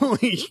that.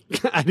 Holy,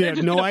 I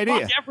have no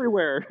idea.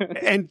 Everywhere.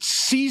 And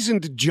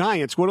seasoned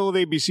giants. What will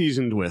they be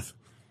seasoned with?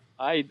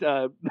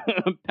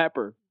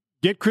 Pepper.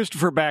 Get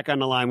Christopher back on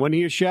the line. Wasn't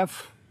he a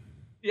chef?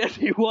 Yes,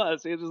 he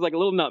was. It was like a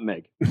little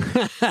nutmeg.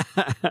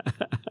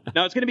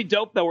 No, it's going to be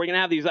dope, though. We're going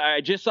to have these. I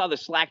just saw the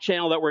Slack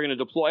channel that we're going to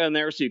deploy on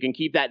there so you can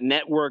keep that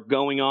network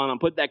going on. I'll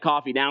put that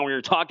coffee down. We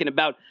were talking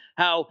about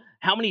how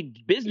many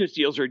business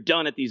deals are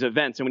done at these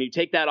events. And when you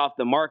take that off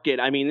the market,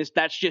 I mean,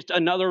 that's just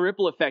another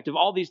ripple effect of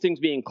all these things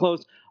being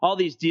closed. All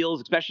these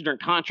deals, especially during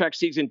contract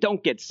season,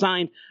 don't get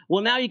signed.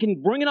 Well, now you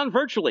can bring it on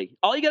virtually.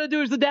 All you got to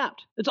do is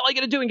adapt. That's all you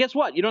got to do. And guess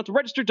what? You don't have to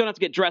register. Don't have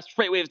to get dressed.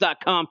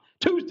 FreightWaves.com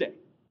Tuesday.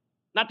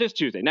 Not this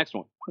Tuesday, next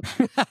one.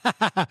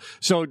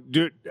 So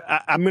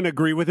I'm going to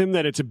agree with him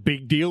that it's a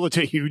big deal. It's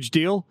a huge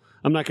deal.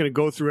 I'm not going to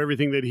go through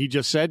everything that he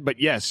just said, but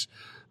yes,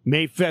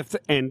 May 5th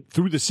and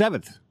through the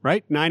 7th,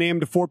 right? 9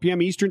 a.m. to 4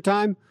 p.m. Eastern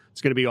time.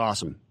 It's going to be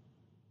awesome.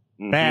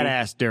 Mm-hmm.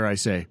 Badass, dare I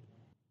say.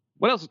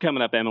 What else is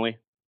coming up, Emily?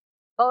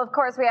 Well, of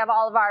course, we have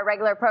all of our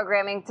regular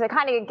programming to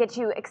kind of get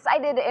you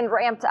excited and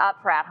ramped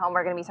up for At Home.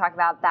 We're going to be talking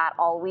about that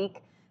all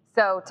week.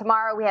 So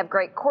tomorrow we have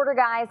Great Quarter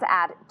Guys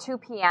at 2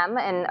 p.m.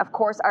 and, of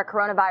course, our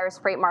coronavirus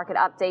freight market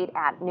update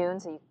at noon.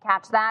 So you can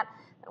catch that.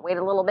 Wait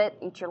a little bit,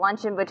 eat your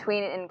lunch in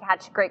between, and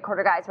catch Great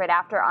Quarter Guys right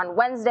after. On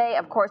Wednesday,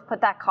 of course, put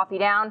that coffee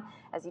down,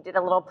 as you did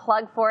a little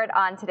plug for it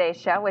on today's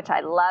show, which I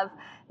love.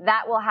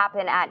 That will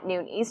happen at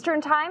noon Eastern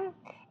time.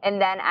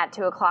 And then at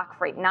 2 o'clock,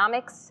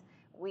 Freightnomics.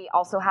 We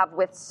also have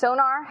With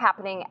Sonar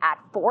happening at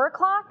 4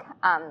 o'clock.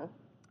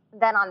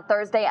 Then on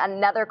Thursday,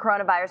 another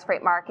coronavirus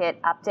freight market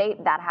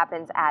update. That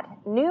happens at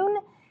noon.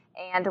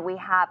 And we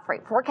have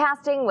freight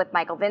forecasting with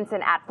Michael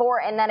Vincent at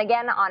 4. And then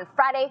again on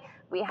Friday,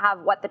 we have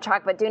What the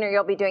Truck. But Dooner,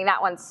 you'll be doing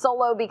that one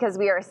solo because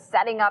we are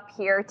setting up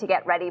here to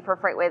get ready for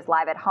FreightWaves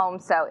Live at Home.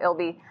 So it'll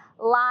be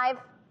live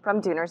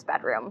from Dooner's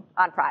bedroom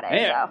on Friday.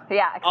 Hey, so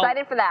yeah,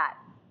 excited for that.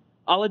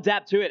 I'll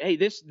adapt to it. Hey,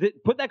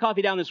 put that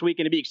coffee down this week.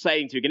 Going to be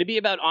exciting too. Going to be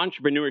about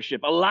entrepreneurship.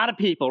 A lot of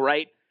people,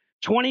 right?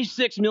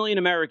 26 million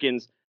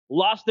Americans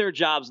lost their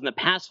jobs in the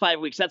past 5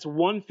 weeks. That's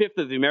 1/5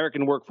 of the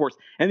American workforce.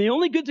 And the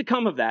only good to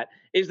come of that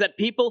is that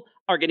people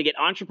are going to get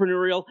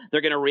entrepreneurial.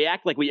 They're going to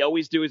react like we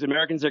always do as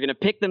Americans. They're going to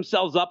pick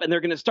themselves up, and they're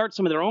going to start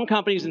some of their own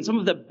companies. And some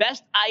of the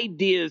best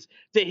ideas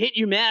to hit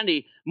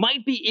humanity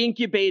might be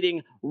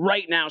incubating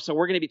right now. So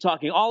we're going to be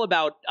talking all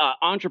about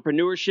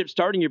entrepreneurship,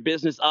 starting your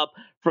business up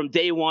from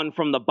day one,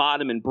 from the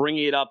bottom, and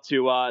bringing it up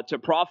to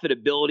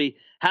profitability,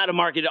 how to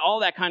market it, all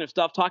that kind of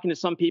stuff. Talking to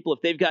some people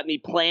if they've got any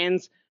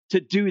plans to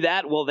do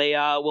that while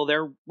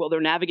they're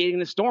navigating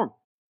the storm.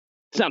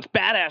 Sounds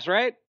badass,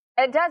 right?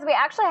 It does. We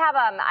actually have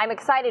I'm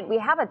excited. We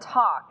have a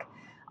talk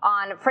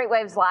on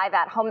FreightWaves Live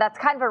at Home that's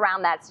kind of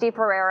around that. Steve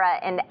Ferreira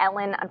and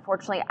Ellen,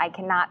 unfortunately, I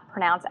cannot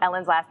pronounce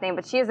Ellen's last name,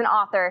 but she is an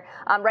author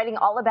writing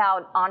all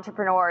about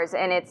entrepreneurs,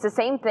 and it's the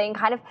same thing.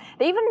 Kind of,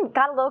 they even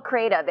got a little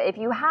creative. If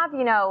you have,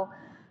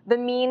 the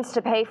means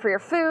to pay for your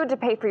food, to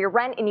pay for your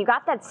rent, and you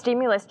got that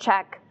stimulus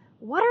check,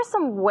 what are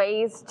some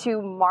ways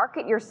to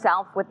market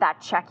yourself with that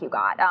check you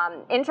got?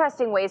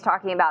 Interesting ways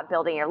talking about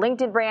building your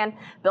LinkedIn brand,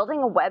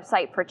 building a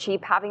website for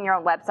cheap, having your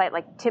own website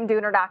like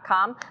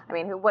timdooner.com. I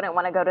mean, who wouldn't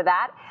want to go to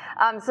that?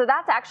 So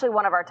that's actually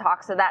one of our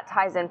talks. So that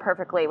ties in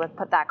perfectly with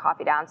Put That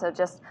Coffee Down. So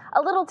just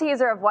a little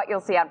teaser of what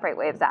you'll see on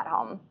FreightWaves at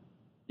Home.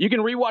 You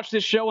can rewatch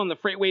this show on the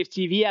FreightWaves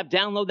TV app.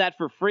 Download that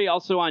for free.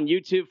 Also on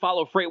YouTube.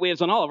 Follow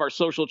FreightWaves on all of our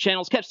social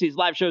channels. Catch these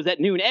live shows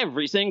at noon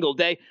every single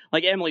day.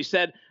 Like Emily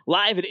said,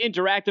 live and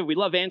interactive. We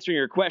love answering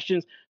your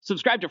questions.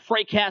 Subscribe to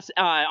Freightcast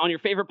on your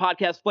favorite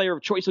podcast player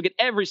of choice. You'll get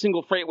every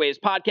single FreightWaves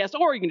podcast,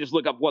 or you can just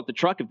look up What the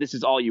Truck if this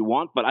is all you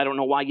want, but I don't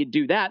know why you'd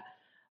do that.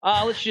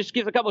 Let's just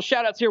give a couple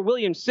shout-outs here.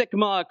 William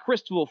Sikma,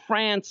 Cristobal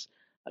France,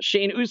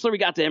 Shane Usler. We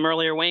got to him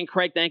earlier. Wayne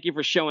Craig, thank you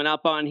for showing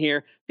up on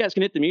here. You guys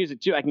can hit the music,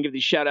 too. I can give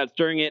these shout-outs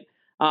during it.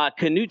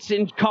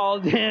 Knutson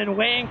called in,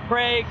 Wayne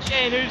Craig,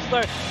 Shane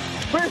Usler,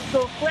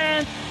 Crystal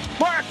France,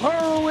 Mark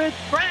Horowitz,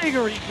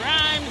 Gregory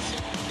Grimes,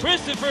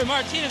 Christopher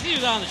Martinez, he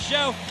was on the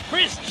show,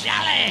 Chris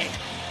Jolly,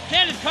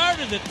 Kenneth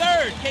Carter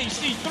III,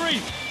 KC3.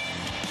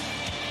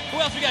 Who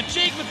else? We got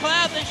Jake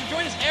McLeod, thanks for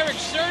joining us, Eric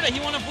Serta, he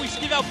wanted if we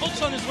should give out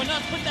books on this one,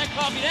 not Put That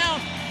Coffee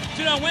Down.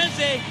 Tune on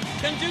Wednesday,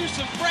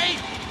 Conducive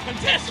Freight,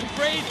 Contestant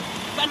Freight,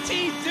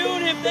 Fatih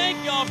Dunim, thank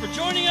y'all for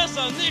joining us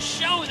on this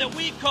show that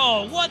we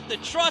call What the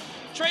Truck.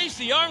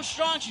 Tracy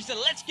Armstrong, she said,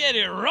 let's get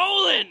it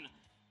rolling.